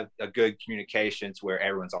to have a good communication to where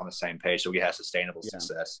everyone's on the same page, so we have sustainable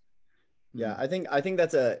success. Yeah, I think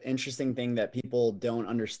that's an interesting thing that people don't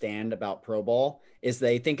understand about pro ball, is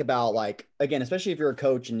they think about, like, again, especially if you're a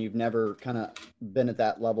coach and you've never kind of been at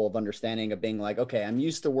that level of understanding of being like, okay, I'm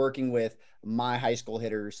used to working with my high school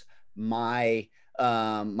hitters, my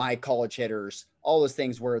college hitters, all those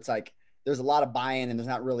things where it's like there's a lot of buy-in and there's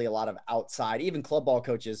not really a lot of outside, even club ball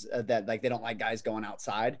coaches that like, they don't like guys going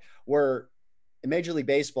outside, where in Major League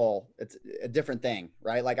Baseball, it's a different thing,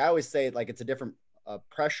 right? Like I always say, like it's a different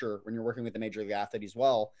pressure when you're working with a major league athlete as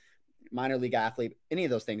well, minor league athlete, any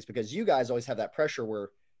of those things, because you guys always have that pressure where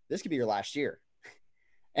this could be your last year.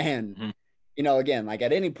 And, you know, again, like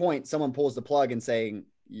at any point, someone pulls the plug and saying,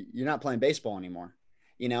 you're not playing baseball anymore,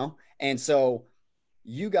 you know? And so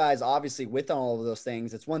you guys, obviously, with all of those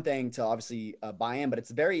things, it's one thing to obviously buy in, but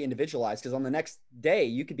it's very individualized because on the next day,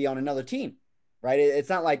 you could be on another team, right? It's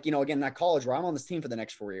not like, you know, again, that college where I'm on this team for the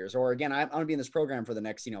next 4 years, or again, I'm going to be in this program for the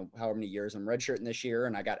next, you know, however many years. I'm redshirting this year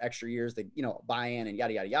and I got extra years to, you know, buy in and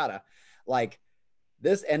yada, yada, yada. Like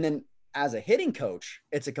this. And then as a hitting coach,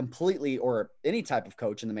 it's a completely, or any type of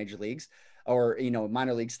coach in the major leagues or, you know,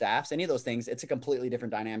 minor league staffs, any of those things, it's a completely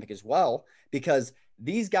different dynamic as well, because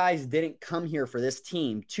these guys didn't come here for this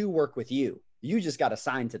team to work with you. You just got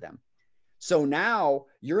assigned to them. So now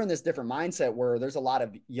you're in this different mindset where there's a lot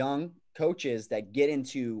of young coaches that get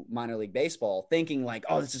into minor league baseball thinking like,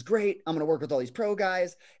 oh, this is great. I'm going to work with all these pro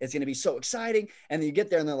guys. It's going to be so exciting. And then you get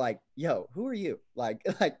there and they're like, yo, who are you? Like,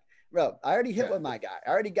 bro, I already hit with my guy. I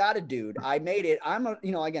already got a dude. I made it.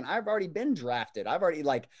 You know, again, I've already been drafted.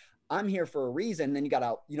 I'm here for a reason. And then you got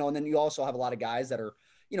out, you know, and then you also have a lot of guys that are,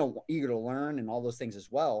 you know, eager to learn and all those things as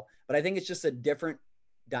well. But I think it's just a different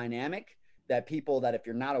dynamic that people, that if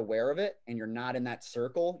you're not aware of it and you're not in that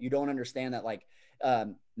circle, you don't understand that, like,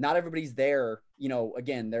 not everybody's there. You know,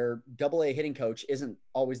 again, their AA hitting coach isn't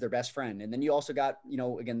always their best friend. And then you also got, you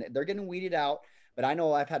know, again, they're getting weeded out, but I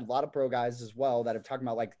know I've had a lot of pro guys as well that have talking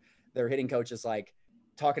about like their hitting coach is like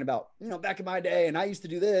talking about, you know, back in my day, and I used to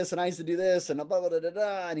do this and I used to do this and blah, blah, blah, blah,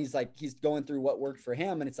 blah. And he's like, he's going through what worked for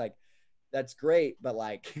him. And it's like, that's great. But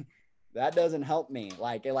like, that doesn't help me.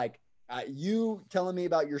 You telling me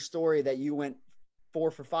about your story that you went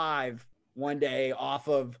 4 for 5 one day off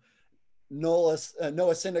of Noah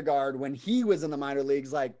Syndergaard when he was in the minor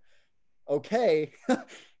leagues, like, okay,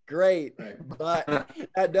 great. Right. But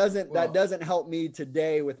that doesn't help me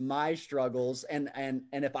today with my struggles. And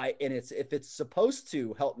if it's supposed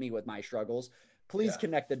to help me with my struggles, please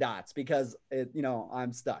connect the dots, because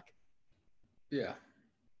I'm stuck. Yeah.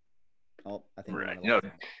 Oh, I think right. No,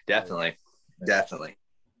 definitely.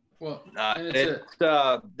 Well, it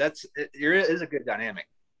is a good dynamic.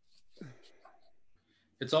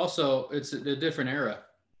 It's a different era,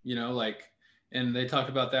 you know, like, and they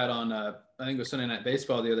talked about that on, I think it was Sunday Night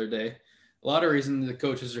Baseball the other day. A lot of reason the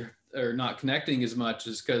coaches are not connecting as much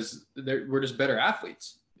is because we're just better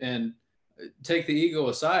athletes. And take the ego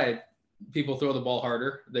aside, people throw the ball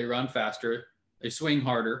harder, they run faster, they swing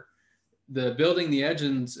harder. The building the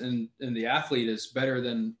engines in the athlete is better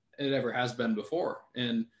than it ever has been before.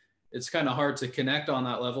 And it's kind of hard to connect on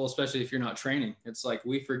that level, especially if you're not training. It's like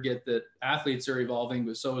we forget that athletes are evolving,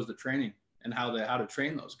 but so is the training and how to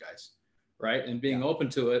train those guys, right? And being open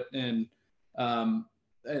to it. And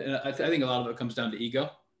I think a lot of it comes down to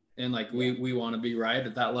ego. And like we want to be right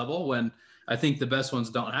at that level, when I think the best ones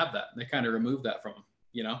don't have that. They kind of remove that from them,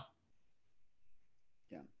 you know?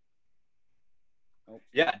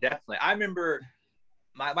 Yeah, definitely. I remember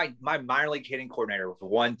my minor league hitting coordinator with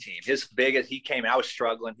one team. His biggest, he came, I was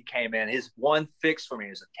struggling. He came in. His one fix for me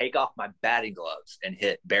was to take off my batting gloves and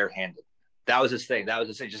hit barehanded. That was his thing.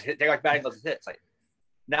 Just take off batting gloves and hit. It's like,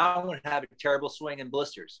 now I'm going to have a terrible swing and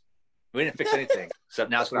blisters. We didn't fix anything. So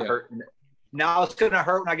now it's going to hurt. Now it's going to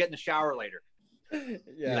hurt when I get in the shower later.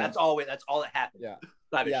 Yeah. That's all that happened. Yeah.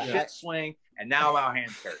 So I have a shit swing, and now my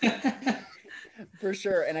hands hurt. For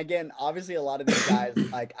sure. And again, obviously a lot of these guys,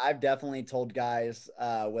 like I've definitely told guys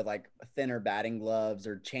with like thinner batting gloves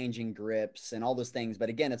or changing grips and all those things. But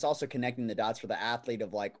again, it's also connecting the dots for the athlete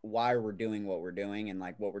of like why we're doing what we're doing and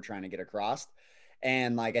like what we're trying to get across.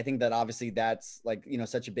 And like, I think that obviously that's like, you know,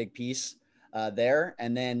 such a big piece there.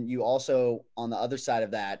 And then you also on the other side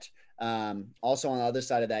of that,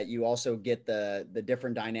 you also get the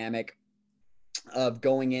different dynamic of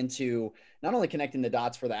going into not only connecting the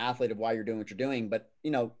dots for the athlete of why you're doing what you're doing, but, you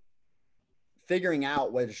know, figuring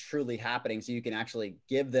out what is truly happening so you can actually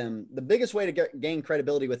give them the biggest way to gain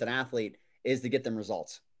credibility with an athlete is to get them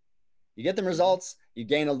results. You get them results, you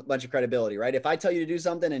gain a bunch of credibility, right? If I tell you to do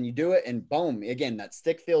something and you do it and boom, again, that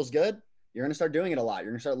stick feels good, you're going to start doing it a lot.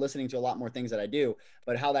 You're going to start listening to a lot more things that I do,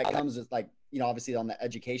 but how that comes is like, you know, obviously on the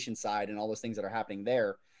education side and all those things that are happening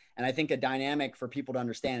there. And I think a dynamic for people to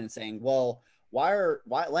understand and saying, well, why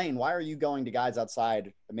are you going to guys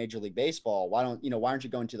outside of Major League Baseball? Why aren't you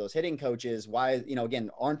going to those hitting coaches? Why, you know, again,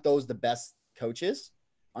 aren't those the best coaches?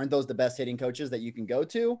 Aren't those the best hitting coaches that you can go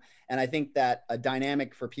to? And I think that a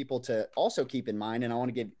dynamic for people to also keep in mind, and I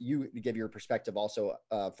want to give your perspective also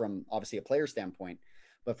from obviously a player standpoint,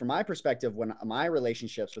 But from my perspective, when my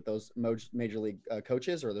relationships with those major league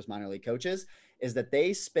coaches or those minor league coaches is that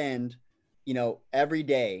they spend, every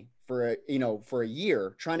day for a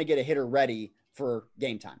year trying to get a hitter ready for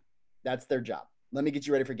game time. That's their job. Let me get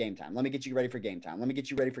you ready for game time. Let me get you ready for game time. Let me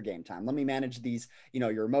get you ready for game time. Let me manage these,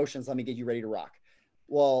 your emotions. Let me get you ready to rock.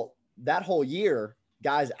 Well, that whole year,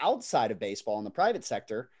 guys outside of baseball in the private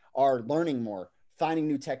sector are learning more, finding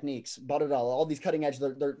new techniques, all these cutting edge.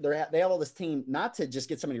 They have all this team, not to just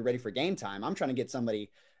get somebody ready for game time. I'm trying to get somebody,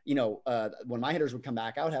 when my hitters would come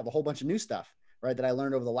back, I would have a whole bunch of new stuff, right, that I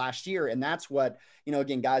learned over the last year. And that's what,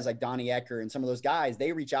 again, guys like Donnie Ecker and some of those guys,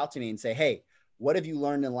 they reach out to me and say, hey, what have you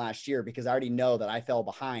learned in the last year? Because I already know that I fell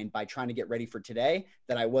behind by trying to get ready for today,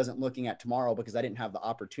 that I wasn't looking at tomorrow because I didn't have the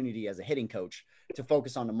opportunity as a hitting coach to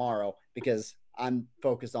focus on tomorrow because I'm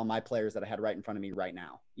focused on my players that I had right in front of me right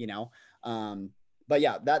now, But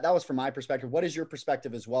yeah, that was from my perspective. What is your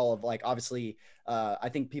perspective as well of like, obviously, I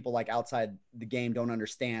think people like outside the game don't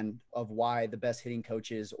understand of why the best hitting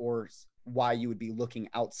coaches or why you would be looking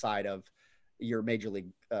outside of your major league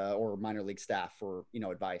or minor league staff for,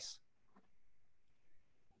 advice.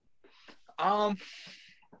 I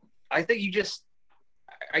think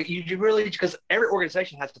you really, because every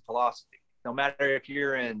organization has a philosophy, no matter if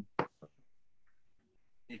you're in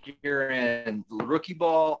rookie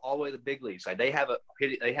ball all the way to the big leagues, like they have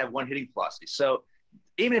one hitting philosophy. So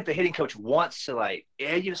even if the hitting coach wants to say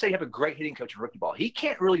you have a great hitting coach in rookie ball, he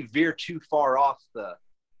can't really veer too far off the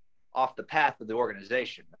path of the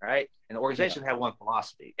organization, right? And the organization had one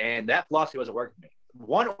philosophy, and that philosophy wasn't working for me.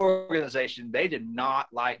 One organization, they did not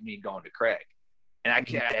like me going to Craig. And I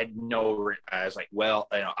was like, well,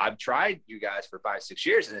 I've tried you guys for 5-6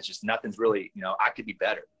 years and it's just, nothing's really, I could be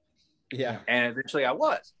better. Yeah. And eventually I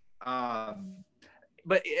was.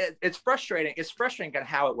 But it's frustrating. It's frustrating kind of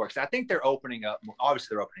how it works. I think they're opening up.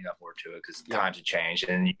 Obviously, they're opening up more to it because times have changed.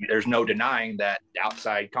 And there's no denying that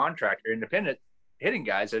outside contractor, independent hitting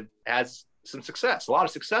guys has some success, a lot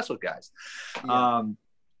of success with guys. Yeah.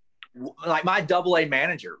 Like my AA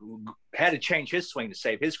manager had to change his swing to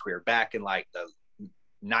save his career back in like the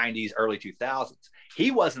 90s, early 2000s. He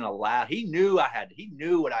wasn't allowed. He knew what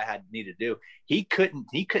I had needed to do. He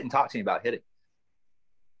couldn't talk to me about hitting.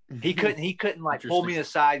 He couldn't like pull me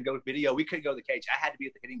aside and go to video. We couldn't go to the cage. I had to be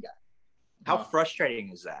with the hitting guy. How frustrating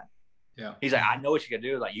is that? Yeah. He's like, I know what you got to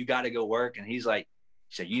do. Like, you got to go work. And he's like,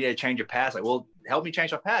 so you need to change your pass. Like, well, help me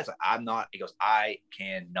change my pass. Like, I'm not. He goes, I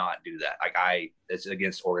cannot do that. Like, it's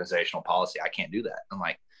against organizational policy. I can't do that. I'm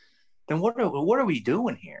like, then what are we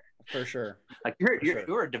doing here? For sure. Like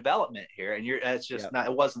you're a development here, and that's just not.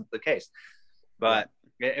 It wasn't the case. But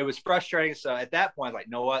it was frustrating. So at that point, like,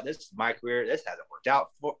 know what? This is my career. This hasn't worked out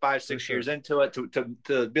 5-6 years into it to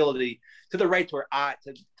the ability to the rate to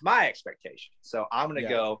my expectations. So I'm gonna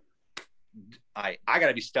go. I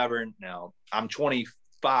gotta be stubborn. Now I'm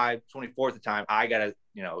 24 at the time. I gotta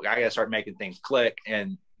start making things click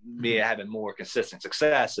and me having more consistent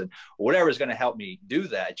success, and whatever is going to help me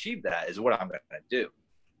achieve that is what I'm going to do.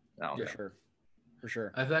 For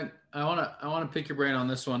sure. I think I want to pick your brain on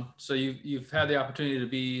this one. So you've had the opportunity to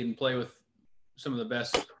be and play with some of the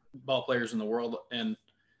best ball players in the world and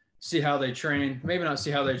see how they train. Maybe not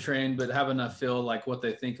see how they train, but have enough feel like what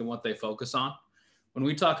they think and what they focus on. When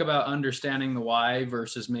we talk about understanding the why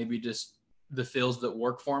versus maybe just the feels that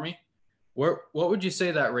work for me, what would you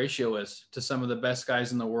say that ratio is to some of the best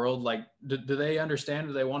guys in the world? Like, do they understand?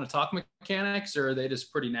 Do they want to talk mechanics, or are they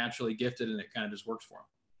just pretty naturally gifted and it kind of just works for them?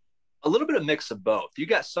 A little bit of mix of both. You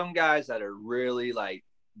got some guys that are really like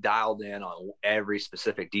dialed in on every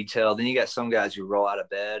specific detail. Then you got some guys who roll out of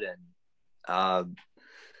bed and,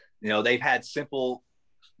 they've had simple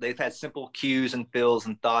cues and feels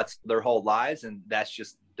and thoughts their whole lives. And that's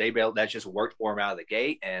just worked for them out of the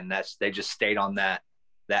gate. And they just stayed on that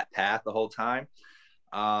path the whole time.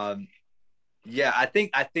 I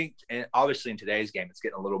think, and obviously in today's game, it's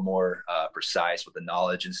getting a little more precise with the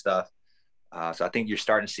knowledge and stuff. So I think you're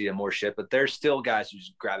starting to see a more shift, but there's still guys who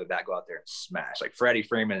just grab it back, go out there and smash. Like Freddie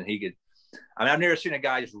Freeman, I've never seen a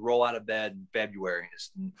guy just roll out of bed in February and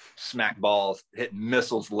just smack balls, hit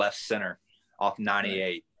missiles left center off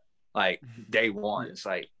 98, like day one. It's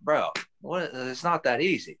like, bro, it's not that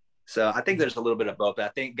easy. So I think there's a little bit of both. I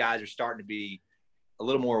think guys are starting to be a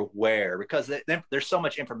little more aware because there's so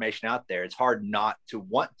much information out there. It's hard not to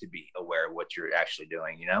want to be aware of what you're actually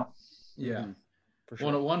doing, Yeah. Mm-hmm. For sure.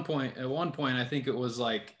 Well, at one point, I think it was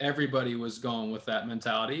like everybody was going with that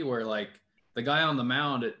mentality where like the guy on the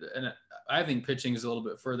mound, and I think pitching is a little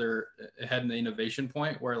bit further ahead in the innovation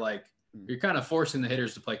point where like you're kind of forcing the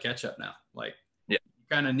hitters to play catch up now. Like you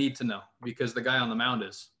kind of need to know because the guy on the mound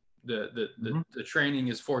is. The training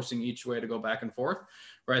is forcing each way to go back and forth.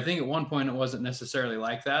 Where I think at one point it wasn't necessarily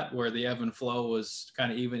like that, where the ebb and flow was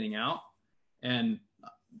kind of evening out. And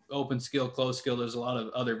open skill, closed skill, there's a lot of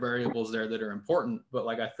other variables there that are important, but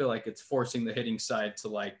like I feel like it's forcing the hitting side to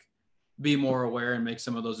like be more aware and make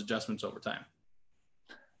some of those adjustments over time.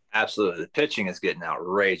 Absolutely. The pitching is getting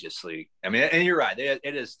outrageously. I mean, and you're right. It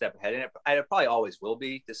is a step ahead, and it probably always will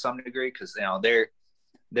be to some degree, because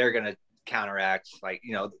they're going to counteract, like,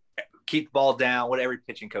 keep the ball down. What every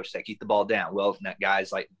pitching coach say, keep the ball down. Well,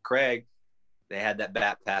 guys like Craig, they had that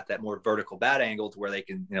bat path, that more vertical bat angle to where they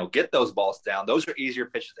can, get those balls down. Those are easier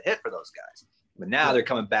pitches to hit for those guys. But now they're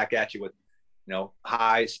coming back at you with,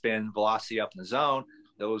 high spin velocity up in the zone.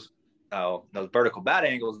 Those vertical bat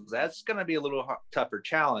angles, that's going to be a little tougher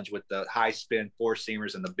challenge with the high spin four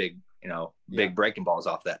seamers and the big, big breaking balls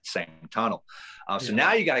off that same tunnel. So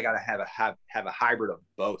now you got to have a hybrid of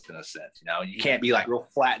both in a sense. You can't be like real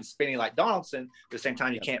flat and spinning like Donaldson. At the same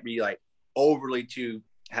time, you can't be like overly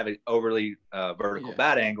vertical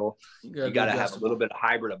bat angle. You got to have a little bit of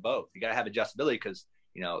hybrid of both. You got to have adjustability, because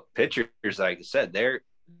pitchers, like I said,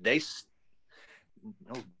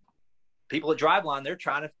 people at Driveline, they're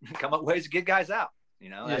trying to come up with ways to get guys out.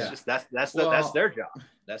 That's their job.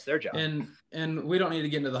 That's their job. And we don't need to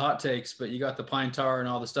get into the hot takes, but you got the pine tar and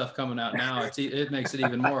all the stuff coming out now. It makes it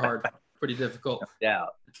even more hard, pretty difficult. Yeah.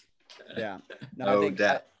 Yeah. No,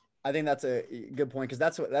 I think that's a good point, because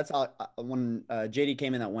that's how when JD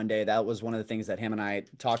came in that one day, that was one of the things that him and I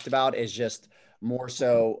talked about, is just more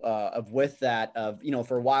so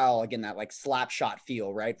for a while, again, that like slap shot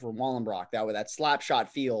feel, right? For Wallenbrock, that slap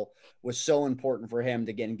shot feel was so important for him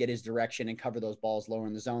to get his direction and cover those balls lower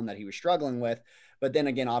in the zone that he was struggling with. But then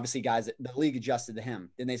again, obviously guys, the league adjusted to him.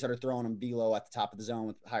 Then they started throwing him below at the top of the zone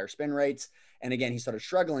with higher spin rates. And again, he started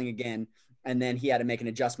struggling again. And then he had to make an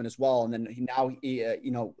adjustment as well. And then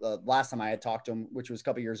last time I had talked to him, which was a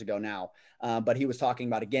couple years ago now, but he was talking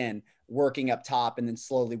about, again, working up top and then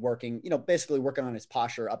slowly working, basically working on his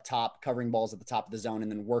posture up top, covering balls at the top of the zone,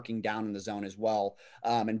 and then working down in the zone as well.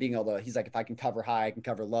 And being able to, he's like, if I can cover high, I can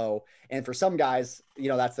cover low. And for some guys,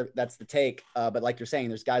 that's the take. But like you're saying,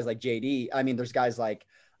 there's guys like there's guys like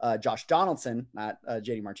Josh Donaldson, not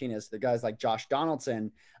JD Martinez, the guys like Josh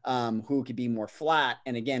Donaldson, who could be more flat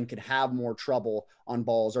and again could have more trouble on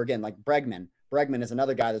balls, or again like Bregman. Bregman is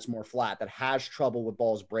another guy that's more flat, that has trouble with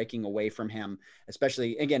balls breaking away from him,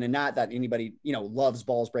 especially again, and not that anybody, loves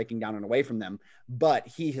balls breaking down and away from them, but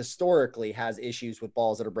he historically has issues with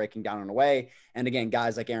balls that are breaking down and away. And again,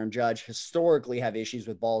 guys like Aaron Judge historically have issues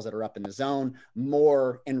with balls that are up in the zone,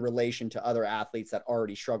 more in relation to other athletes that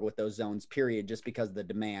already struggle with those zones, period, just because of the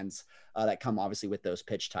demands that come obviously with those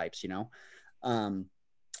pitch types,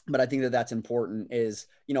 But I think that's important is,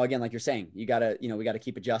 again, like you're saying, we got to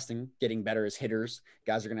keep adjusting, getting better as hitters.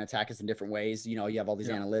 Guys are going to attack us in different ways. You have all these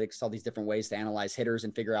analytics, all these different ways to analyze hitters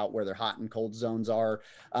and figure out where their hot and cold zones are.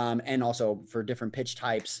 And also for different pitch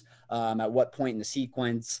types, at what point in the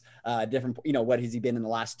sequence, what has he been in the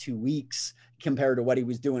last 2 weeks compared to what he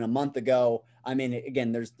was doing a month ago. I mean,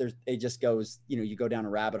 again, it just goes, you go down a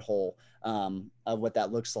rabbit hole of what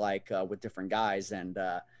that looks like with different guys. And,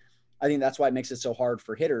 I think that's why it makes it so hard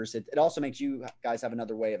for hitters. It also makes you guys have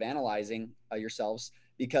another way of analyzing yourselves,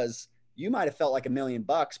 because you might have felt like $1 million,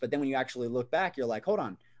 but then when you actually look back, you're like, hold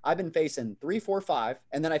on, I've been facing 3, 4, 5,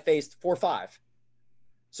 and then I faced 4, 5.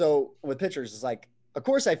 So with pitchers, it's like, of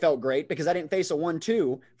course I felt great because I didn't face a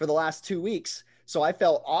 1-2 for the last 2 weeks. So I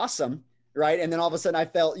felt awesome. Right. And then all of a sudden I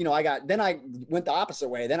felt, then I went the opposite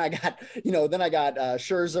way. Then I got,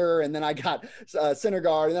 Scherzer, and then I got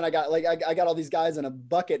Syndergaard, and then I got all these guys in a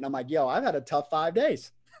bucket, and I'm like, yo, I've had a tough 5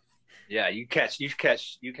 days. Yeah. You catch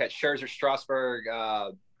Scherzer, Strasburg,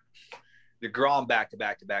 DeGrom back to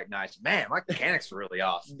back nights. Man, my mechanics were really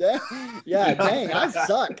off. Yeah. Dang, I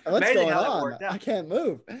suck. What's going on? I can't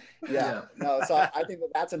move. Yeah. No. So I think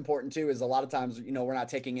that's important too, is a lot of times, we're not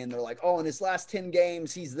taking in, they're like, oh, in his last 10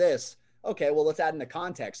 games, he's this. Okay, well, let's add into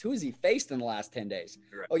context. Who has he faced in the last 10 days?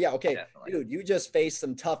 Right. Oh, yeah, okay. Definitely. Dude, you just faced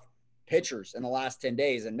some tough pitchers in the last 10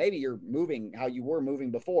 days, and maybe you're moving how you were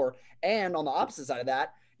moving before. And on the opposite side of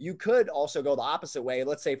that, you could also go the opposite way.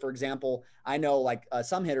 Let's say, for example, I know like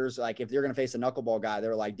some hitters, like if you're going to face a knuckleball guy,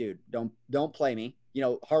 they're like, dude, don't play me.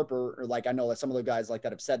 Harper, or like I know that some of the guys like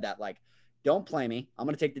that have said that, like, don't play me. I'm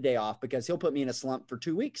going to take the day off because he'll put me in a slump for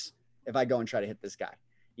 2 weeks if I go and try to hit this guy.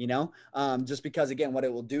 Just because, again, what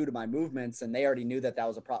it will do to my movements, and they already knew that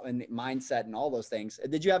was a problem, mindset and all those things.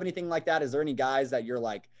 Did you have anything like that? Is there any guys that you're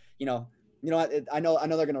like, I know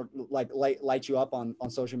they're going to like light you up on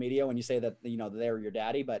social media when you say that, they're your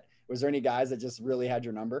daddy, but was there any guys that just really had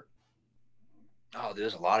your number? Oh,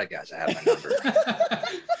 there's a lot of guys that have my number.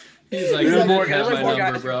 He's like, who didn't have my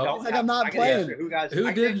number, bro? He's like, I'm not playing. Who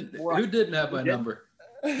didn't have my number?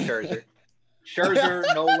 Scherzer,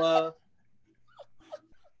 Nola.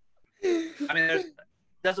 I mean, it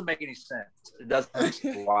doesn't make any sense. It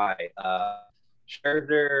doesn't why.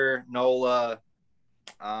 Scherzer, Nola,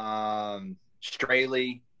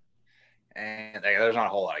 Straley, and there's not a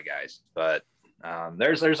whole lot of guys, but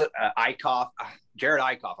there's Eichhoff, Jared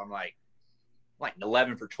Eichhoff. I'm like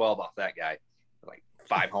 11 for 12 off that guy, like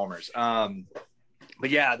 5 homers. But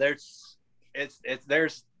yeah, there's a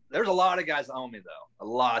lot of guys that own me though.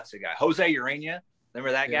 Lots of guys. Jose Urena,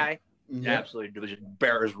 remember that guy? Mm-hmm. Absolutely, just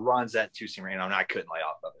bears runs that 2-seam, and I couldn't lay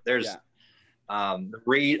off of it. There's the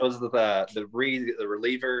Reed was the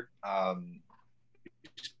reliever.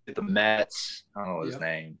 The Mets. I don't know his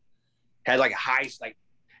name. Had like a high, like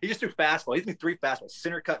he just threw fastball. He threw 3 fastballs,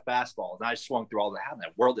 center cut fastballs, and I swung through all that. How in the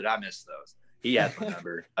world did I miss those? He had my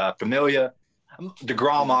number. Familia,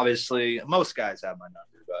 DeGrom, obviously. Most guys have my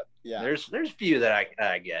number, but there's a few that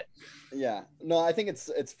I get. Yeah, no, I think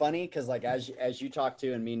it's funny because like as you talk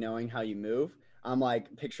to and me knowing how you move, I'm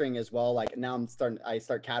like picturing as well. Like now I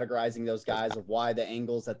start categorizing those guys of why the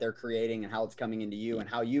angles that they're creating and how it's coming into you and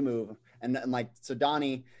how you move. And like, so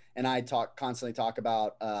Donnie and I constantly talk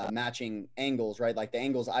about matching angles, right? Like the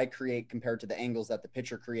angles I create compared to the angles that the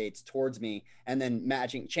pitcher creates towards me, and then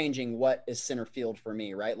changing what is center field for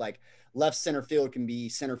me, right? Like left center field can be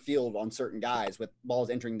center field on certain guys with balls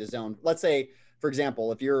entering the zone. Let's say, for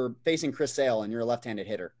example, if you're facing Chris Sale and you're a left-handed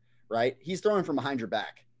hitter, right? He's throwing from behind your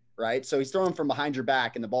back, right? So he's throwing from behind your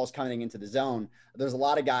back and the ball's coming into the zone. There's a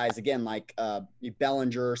lot of guys, again, like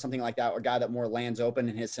Bellinger or something like that, or a guy that more lands open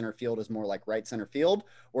and his center field is more like right center field,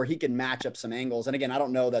 or he can match up some angles. And again, I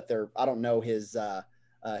don't know his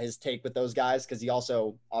take with those guys, because he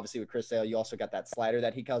also, obviously with Chris Sale, you also got that slider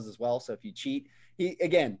that he does as well. So if you cheat,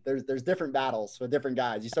 there's different battles with different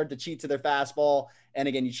guys. You start to cheat to their fastball, and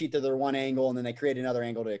again, you cheat to their one angle, and then they create another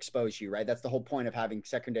angle to expose you, right? That's the whole point of having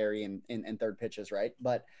secondary and third pitches, right?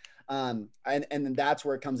 But and then that's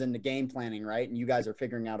where it comes into game planning, right? And you guys are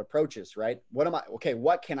figuring out approaches, right?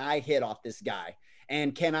 What can I hit off this guy?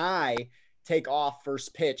 And can I take off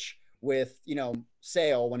first pitch with,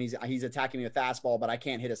 Sale when he's attacking me with fastball, but I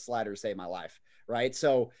can't hit a slider to save my life, right?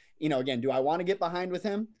 So, again, do I want to get behind with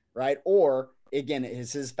him, right? Or again,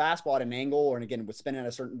 is his fastball at an angle, or again, with spinning at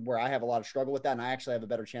a certain, where I have a lot of struggle with that, and I actually have a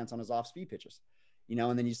better chance on his off speed pitches,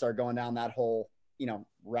 and then you start going down that whole,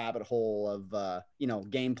 rabbit hole of,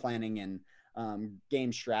 game planning and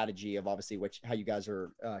game strategy of obviously how you guys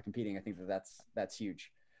are competing. I think that's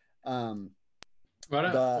huge. Why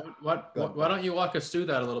don't you walk us through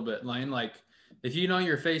that a little bit, Lane? Like, if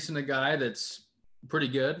you're facing a guy that's pretty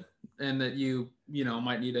good and that you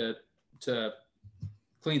might need to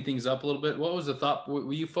clean things up a little bit, what was the thought?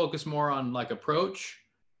 Will you focus more on like approach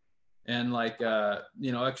and like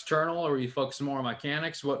external, or were you focus more on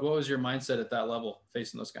mechanics? What was your mindset at that level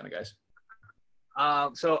facing those kind of guys?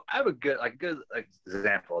 So I have a good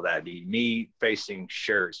example of that. Be me facing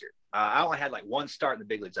Scherzer. I only had like one start in the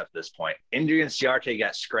big leagues up to this point. Adrian Ciarte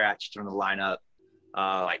got scratched from the lineup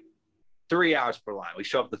 3 hours per line. We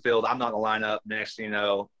show up the field. I'm not in the lineup. Next thing you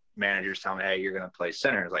know, managers tell me, hey, you're going to play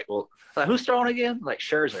center. It's like, well, who's throwing again? Like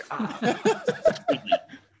Scherzer.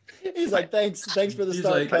 He's like, thanks for the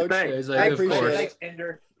start, coach. Thanks. I appreciate it. Thanks,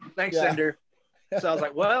 Ender. Thanks, Ender. So I was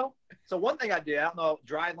like, well, so one thing I did, I don't know,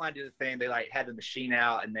 Driveline did a thing. They had the machine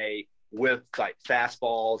out and they whipped like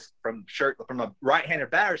fastballs from a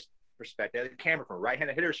right-handed batter's perspective, the camera from a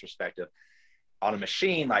right-handed hitter's perspective on a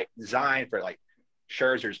machine like designed for like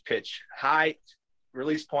Scherzer's pitch height,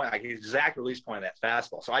 release point, like exact release point of that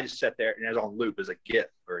fastball. So I just sat there and it was on loop as a GIF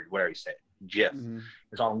or whatever you say, GIF. Mm-hmm.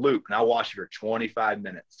 It's on loop, and I watched it for 25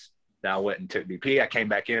 minutes. Then I went and took BP. I came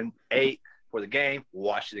back in 8 for the game,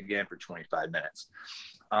 watched it again for 25 minutes.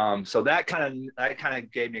 So that kind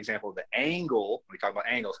of gave me an example of the angle. We talk about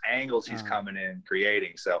angles he's coming in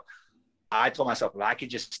creating. So I told myself, if I could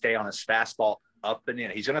just stay on his fastball up and in,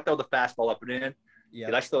 he's going to throw the fastball up and in. Yeah.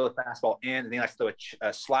 He likes to throw the fastball in, and then he likes to throw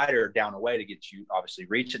a slider down the way to get you obviously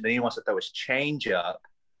reach it. Then he wants to throw his change up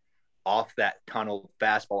off that tunnel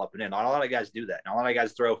fastball up and in. Not a lot of guys do that. Not a lot of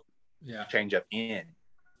guys throw change up in.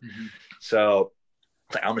 Mm-hmm. So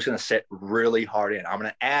I'm just going to sit really hard in. I'm going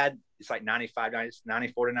to add, it's like 94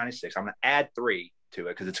 to 96. I'm going to add 3 to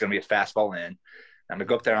it because it's going to be a fastball in. I'm going to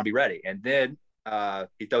go up there and I'll be ready. And then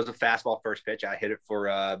he throws a fastball first pitch. I hit it for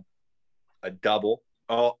a double.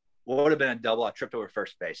 Oh, what would have been a double? I tripped over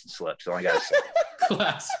first base and slipped. So I got to say.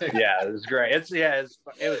 Classic. Yeah, it was great. It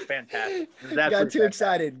was fantastic. Got too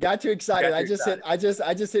excited. I just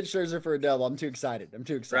hit Scherzer for a double. I'm too excited.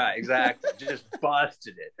 Right, exactly. Just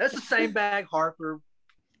busted it. That's the same bag Harper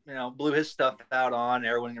blew his stuff out on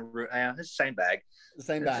everyone. It's the same bag. The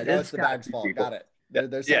same bag. It's the bag's fault. People. Got it.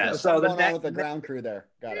 There's something going on with the ground crew there.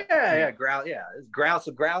 Got it. Yeah.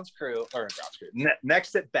 Grounds crew.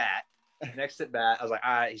 Next at bat, I was like,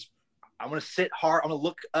 I'm going to sit hard. I'm going to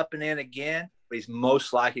look up and in again, but he's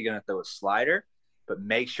most likely going to throw a slider, but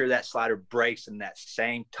make sure that slider breaks in that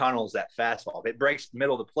same tunnel as that fastball. If it breaks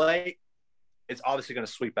middle of the plate, it's obviously going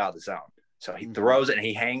to sweep out the zone. So he throws it and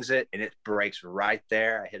he hangs it and it breaks right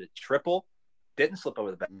there. I hit a triple, didn't slip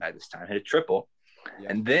over the bag this time, hit a triple. Yeah.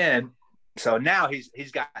 And then, so now he's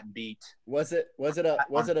gotten beat. Was it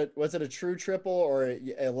a true triple or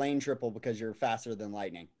a lane triple because you're faster than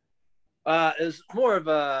lightning? It was more of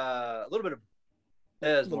a little bit of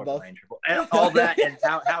a lane triple and all that, and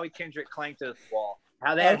how Howie Kendrick claimed to the wall.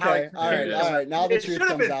 How that? Okay. All right. Now the truth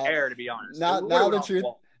comes out. Fair, to be honest. Now the truth.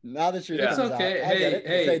 Now that you're it's okay.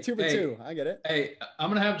 Hey, 2 for 2. I get it. Hey, I'm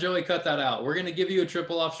gonna have Joey cut that out. We're gonna give you a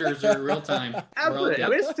triple off Scherzer real time. Absolutely.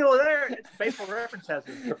 It's still there. It's Baseball Reference has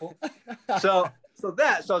a triple. So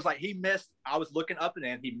it's like he missed. I was looking up and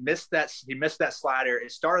in. He missed that slider.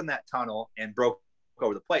 It started in that tunnel and broke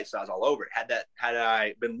over the plate. So I was all over it. Had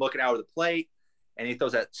I been looking out of the plate and he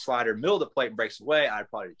throws that slider middle of the plate and breaks away, I'd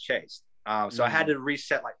probably chased. So I had to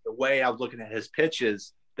reset like the way I was looking at his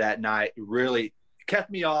pitches that night. Really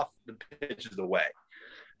kept me off the pitches away.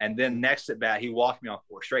 And then next at bat, he walked me on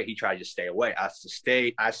 4 straight. He tried to just stay away. I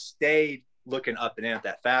stayed looking up and in at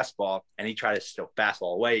that fastball, and he tried to still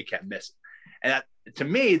fastball away. He kept missing. And that, to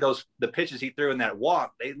me, the pitches he threw in that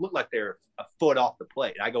walk, they look like they're a foot off the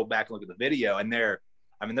plate. And I go back and look at the video, and they're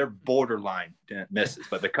borderline misses.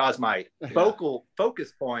 But because my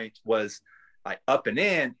focus point was like up and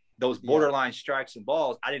in, those borderline strikes and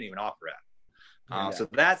balls, I didn't even offer at. So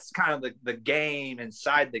that's kind of the game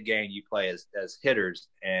inside the game you play as hitters.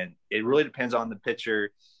 And it really depends on the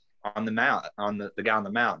pitcher on the mound, on the guy on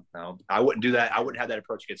the mound. I wouldn't do that. I wouldn't have that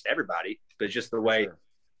approach against everybody, but it's just the way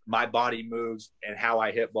my body moves and how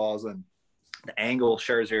I hit balls and the angle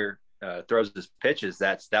Scherzer throws his pitches.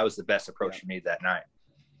 That was the best approach for me that night.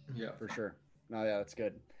 Yeah, for sure. No, yeah, that's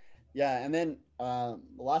good. Yeah. And then the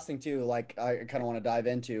last thing too, like I kind of want to dive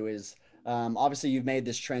into is, obviously you've made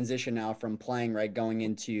this transition now from playing, right, going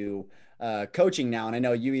into coaching now. And I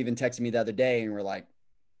know you even texted me the other day and we're like,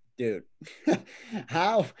 dude,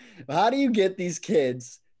 how do you get these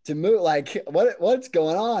kids to move? Like what's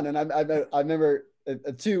going on? And I remember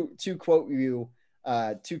to quote you,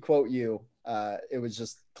 it was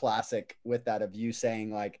just classic with that of you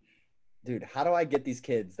saying like, dude, how do I get these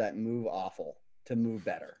kids that move awful to move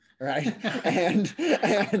better? Right. And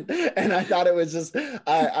I thought it was just,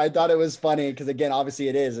 I thought it was funny because again, obviously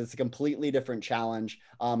it's a completely different challenge,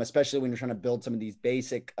 especially when you're trying to build some of these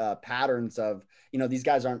basic patterns of, these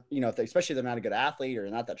guys aren't, especially they're not a good athlete or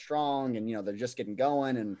not that strong and, they're just getting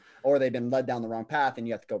going or they've been led down the wrong path and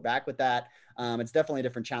you have to go back with that. It's definitely a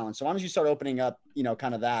different challenge. So why don't you start opening up,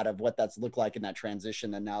 kind of that of what that's looked like in that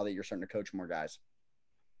transition and now that you're starting to coach more guys.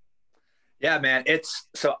 Yeah, man. I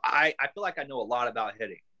feel like I know a lot about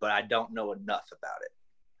hitting, but I don't know enough about it.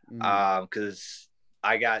 Cause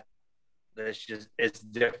it's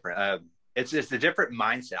different. It's a different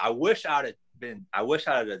mindset. I wish I'd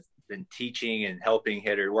have been teaching and helping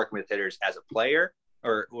working with hitters as a player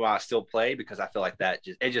or while I still play, because I feel like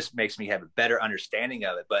it just makes me have a better understanding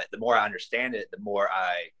of it. But the more I understand it, the more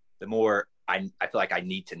I feel like I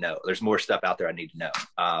need to know. There's more stuff out there I need to know.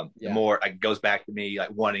 The more it goes back to me like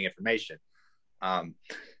wanting information. And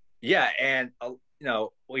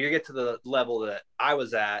when you get to the level that I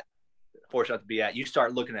was fortunate to be at, you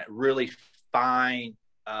start looking at really fine,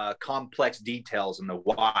 complex details and the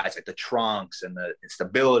whys, like the trunks and the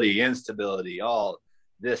stability, instability, all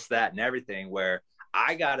this, that, and everything. Where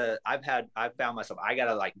I found myself, I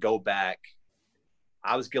gotta like go back.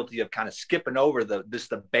 I was guilty of kind of skipping over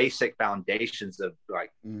the basic foundations of like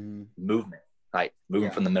movement. Like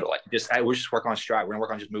moving from the middle, like we're just work on strike. We're gonna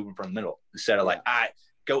work on just moving from the middle instead of like I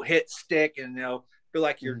go hit stick and feel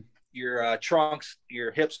like your trunks,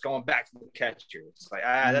 your hips going back to the catcher. It's like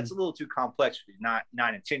that's a little too complex for 9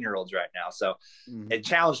 and 10-year-olds right now. So it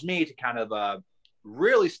challenged me to kind of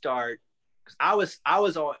really start, because I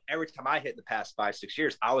was every time I hit the past 5-6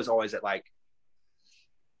 years, I was always at like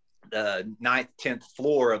the 9th, 10th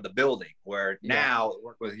floor of the building, where now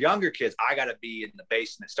with younger kids, I got to be in the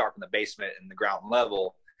basement, start from the basement and the ground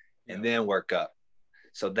level and then work up.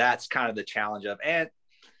 So that's kind of the challenge of, and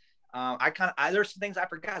there's some things I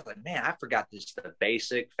forgot. Like, man, I forgot just the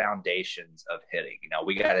basic foundations of hitting.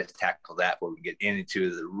 We got to tackle that before we get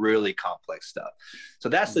into the really complex stuff. So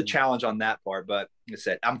that's the challenge on that part. But like I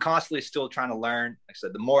said, I'm constantly still trying to learn. Like I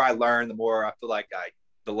said, the more I learn, the more I feel like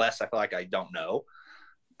the less I feel like I don't know.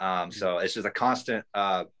 So it's just a constant,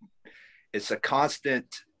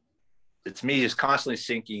 it's me just constantly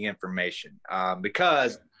seeking information,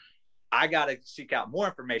 because I got to seek out more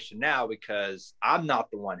information now because I'm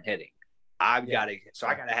not the one hitting. I got to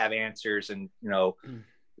have answers and,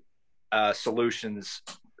 solutions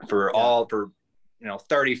for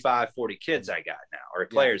 35, 40 kids I got now, or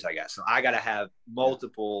players I got. So I got to have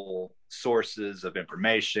multiple sources of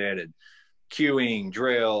information and cueing,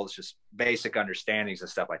 drills, just basic understandings and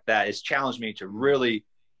stuff like that. It's challenged me to really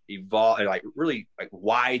evolve, really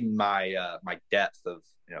widen my my depth of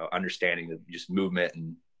understanding of just movement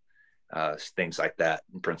and things like that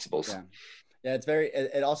and principles. Yeah,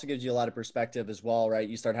 it also gives you a lot of perspective as well, right?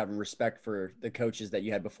 You start having respect for the coaches that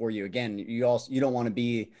you had before you. Again, you don't want to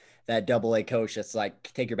be that AA coach that's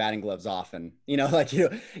like, take your batting gloves off and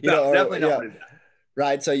definitely not.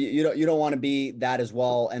 Right. So you don't want to be that as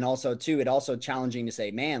well. And also too, it also challenging to say,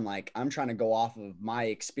 man, like I'm trying to go off of my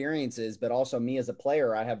experiences, but also me as a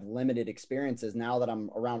player, I have limited experiences now that I'm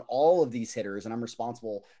around all of these hitters and I'm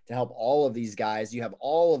responsible to help all of these guys. You have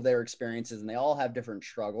all of their experiences and they all have different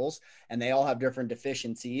struggles and they all have different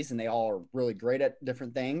deficiencies and they all are really great at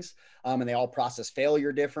different things. And they all process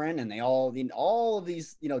failure different and they all of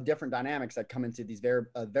these, different dynamics that come into these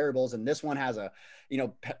variables. And this one has a,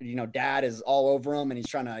 dad is all over him and he's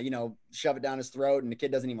trying to, shove it down his throat and the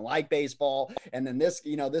kid doesn't even like baseball. And then this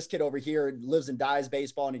kid over here lives and dies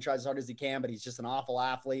baseball and he tries as hard as he can, but he's just an awful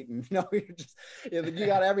athlete. And, you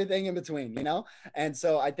got everything in between, And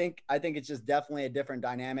so I think it's just definitely a different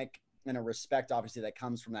dynamic and a respect, obviously, that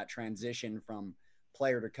comes from that transition from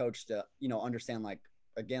player to coach to, understand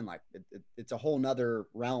it's a whole nother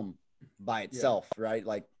realm by itself, right?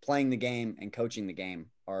 Like playing the game and coaching the game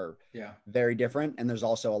are very different. And there's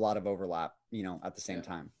also a lot of overlap, at the same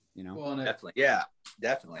time, Well, definitely. Yeah,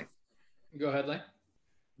 definitely. Go ahead, Lane.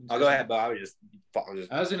 I'll go ahead, but I was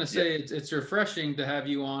going to say it's refreshing to have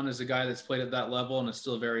you on as a guy that's played at that level and is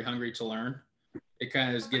still very hungry to learn. It kind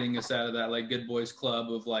of is getting us out of that like good boys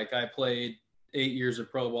club of like, I played 8 years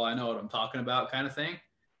of pro ball, I know what I'm talking about kind of thing.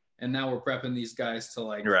 And now we're prepping these guys to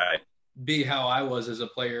like be how I was as a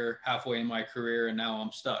player halfway in my career. And now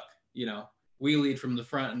I'm stuck, we lead from the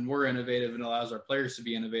front and we're innovative and allows our players to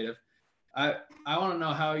be innovative. I want to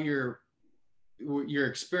know how your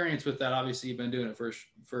experience with that. Obviously you've been doing it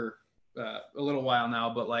for a little while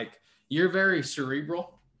now, but like you're very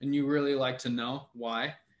cerebral and you really like to know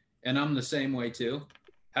why. And I'm the same way too.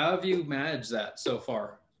 How have you managed that so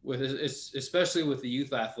far especially with the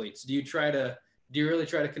youth athletes? Do you really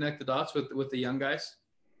try to connect the dots with the young guys?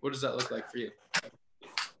 What does that look like for you?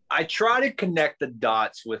 I try to connect the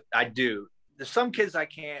dots I do. There's some kids I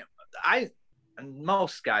can't, and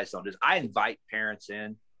most guys don't. I invite parents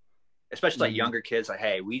in, especially like younger kids, like,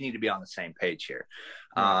 hey, we need to be on the same page here.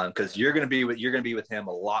 Because you're going to be with him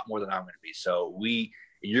a lot more than I'm going to be. So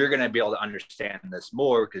you're going to be able to understand this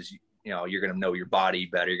more because you're going to know your body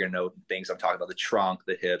better. You're going to know things I'm talking about, the trunk,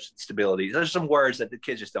 the hips, stability. There's some words that the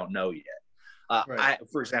kids just don't know yet.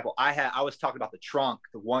 For example, I was talking about the trunk,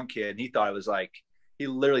 the one kid, he thought it was like, he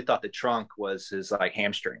literally thought the trunk was his like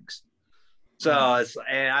hamstrings. So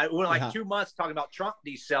and I went like 2 months talking about trunk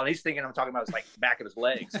decel, and he's thinking I'm talking about his like back of his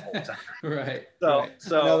legs the whole time. Right. So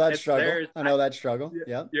I know that struggle. I know that struggle.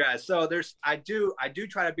 Yeah. Yeah. So I do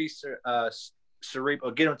try to be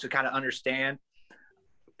cerebral, get them to kind of understand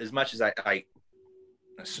as much as the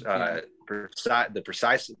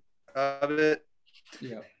precise of it.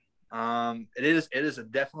 Yeah. It is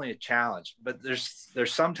definitely a challenge, but there's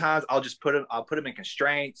sometimes I'll put them in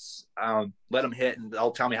constraints, let them hit, and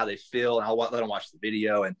they'll tell me how they feel, and I'll let them watch the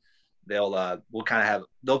video, and they'll kind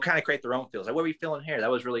of create their own feels. Like, what are we feeling here? That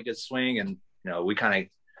was a really good swing, and we kind of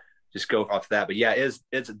just go off that. But yeah,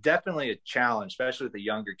 it's definitely a challenge, especially with the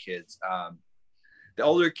younger kids. The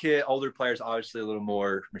older players obviously a little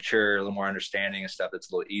more mature, a little more understanding and stuff. It's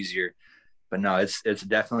a little easier. But no, it's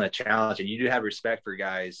definitely a challenge, and you do have respect for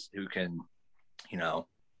guys who can,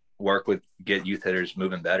 get youth hitters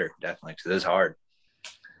moving better. Definitely, because it is hard.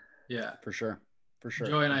 Yeah, for sure.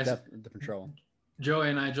 Joey and different trouble. Joey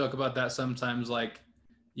and I joke about that sometimes. Like,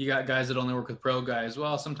 you got guys that only work with pro guys.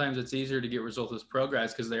 Well, sometimes it's easier to get results with pro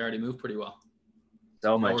guys because they already move pretty well.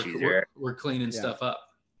 So much easier. We're cleaning stuff up.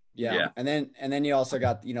 Yeah. And then you also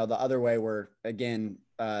got the other way where, again,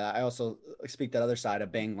 I also speak that other side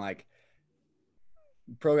of being like,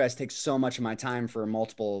 pro guys take so much of my time for a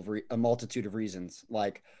multitude of reasons.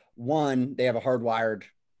 Like, one, they have a hardwired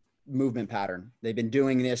movement pattern. They've been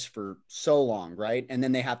doing this for so long, right? And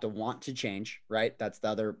then they have to want to change, right? That's the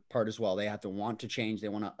other part as well. They have to want to change. They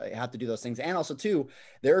have to do those things. And also too,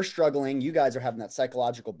 they're struggling. You guys are having that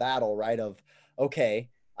psychological battle, right? Of, okay,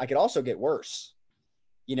 I could also get worse.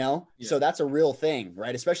 you know? Yeah. So that's a real thing,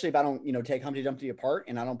 right? Especially if I don't, you know, take Humpty Dumpty apart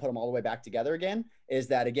and I don't put them all the way back together again, is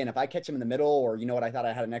that, again, if I catch them in the middle, or, you know what, I thought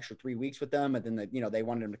I had an extra 3 weeks with them, and then, you know, they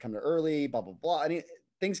wanted him to come to early, blah, blah, blah. I mean,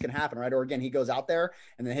 things can happen, right? Or again, he goes out there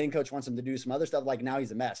and the hitting coach wants him to do some other stuff. Like now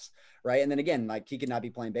he's a mess, right? And then again, like he could not be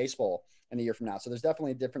playing baseball in a year from now. So there's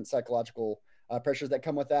definitely different psychological pressures that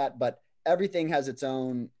come with that, but everything has its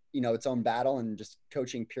own, you know, its own battle, and just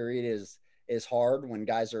coaching period is hard when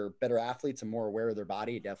guys are better athletes and more aware of their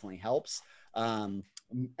body. It definitely helps. And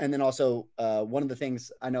then also one of the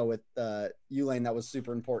things I know with you, Lane, that was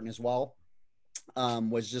super important as well,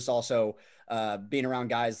 was just also being around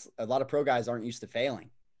guys. A lot of pro guys aren't used to failing,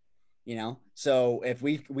 you know? So if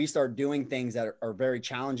we start doing things that are very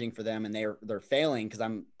challenging for them and they're failing, because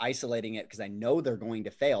I'm isolating it because I know they're going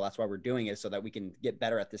to fail. That's why we're doing it, so that we can get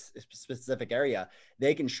better at this specific area.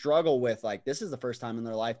 They can struggle with, like, this is the first time in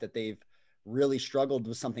their life that they've really struggled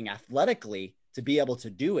with something athletically to be able to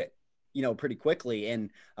do it, you know, pretty quickly. And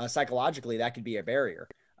psychologically, that could be a barrier,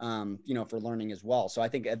 you know, for learning as well. So I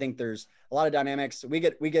think there's a lot of dynamics. We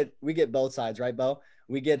get both sides, right, Bo?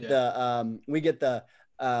 We get the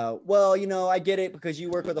well, you know, I get it because you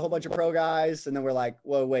work with a whole bunch of pro guys. And then we're like,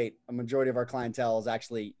 well, wait, a majority of our clientele is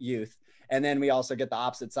actually youth. And then we also get the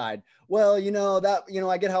opposite side. Well, you know, that, you know,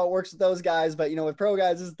 I get how it works with those guys, but, you know, with pro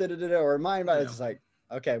guys, it's da-da-da-da, or mine, but it's like,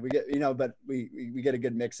 okay, we get, you know, but we get a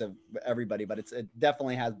good mix of everybody, but they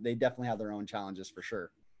definitely have their own challenges for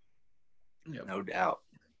sure. Yeah, no doubt.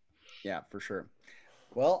 Yeah, for sure.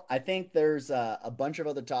 Well, I think there's a bunch of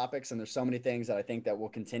other topics, and there's so many things that I think that we'll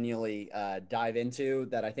continually dive into,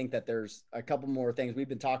 that I think that there's a couple more things we've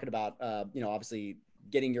been talking about, you know, obviously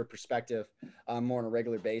getting your perspective more on a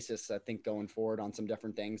regular basis, I think, going forward on some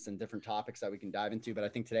different things and different topics that we can dive into. But I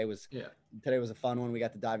think today was a fun one. We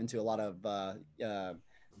got to dive into a lot of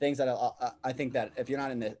things that I think that if you're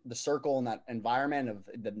not in the circle and that environment of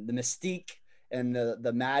the mystique and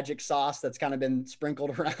the magic sauce that's kind of been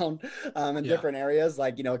sprinkled around in different areas,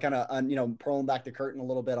 like, you know, kind of, you know, pulling back the curtain a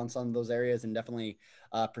little bit on some of those areas, and definitely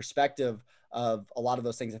perspective of a lot of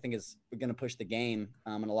those things, I think is going to push the game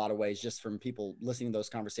in a lot of ways, just from people listening to those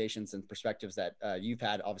conversations and perspectives that you've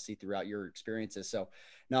had obviously throughout your experiences. So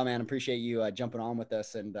no, man, appreciate you jumping on with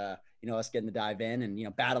us, and, you know, us getting to dive in and, you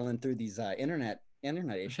know, battling through these internet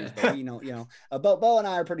issues. But you know, Bo and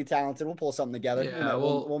I are pretty talented. We'll pull something together. Yeah,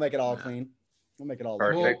 we'll make it all clean. We'll make it all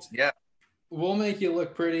perfect. We'll make you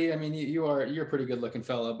look pretty. I mean, you're a pretty good looking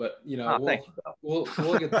fella, but, you know, we'll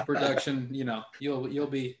get the production, you know, you'll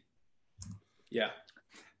be,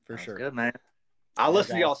 for sure. Good, man. I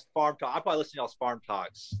listen to y'all's farm talk. I probably listen to y'all's farm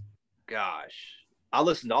talks. Gosh, I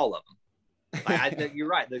listen to all of them. Like, I think you're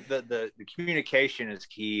right. The communication is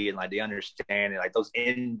key, and like the understanding, like those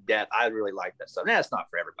in-depth, I really like that stuff. That's not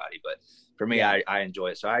for everybody, but for me, I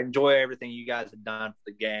enjoy it. So I enjoy everything you guys have done for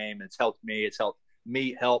the game. It's helped me. It's helped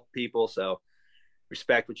me help people. So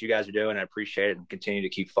respect what you guys are doing. I appreciate it, and continue to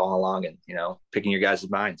keep following along and, you know, picking your guys'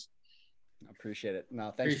 minds. I appreciate it.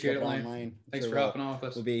 No, thanks for hopping on. Thanks for hopping on with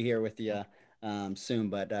us. We'll be here with you soon,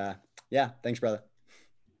 but yeah, thanks, brother.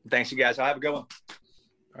 Thanks, you guys. I'll have a good one.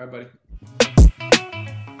 All right, buddy.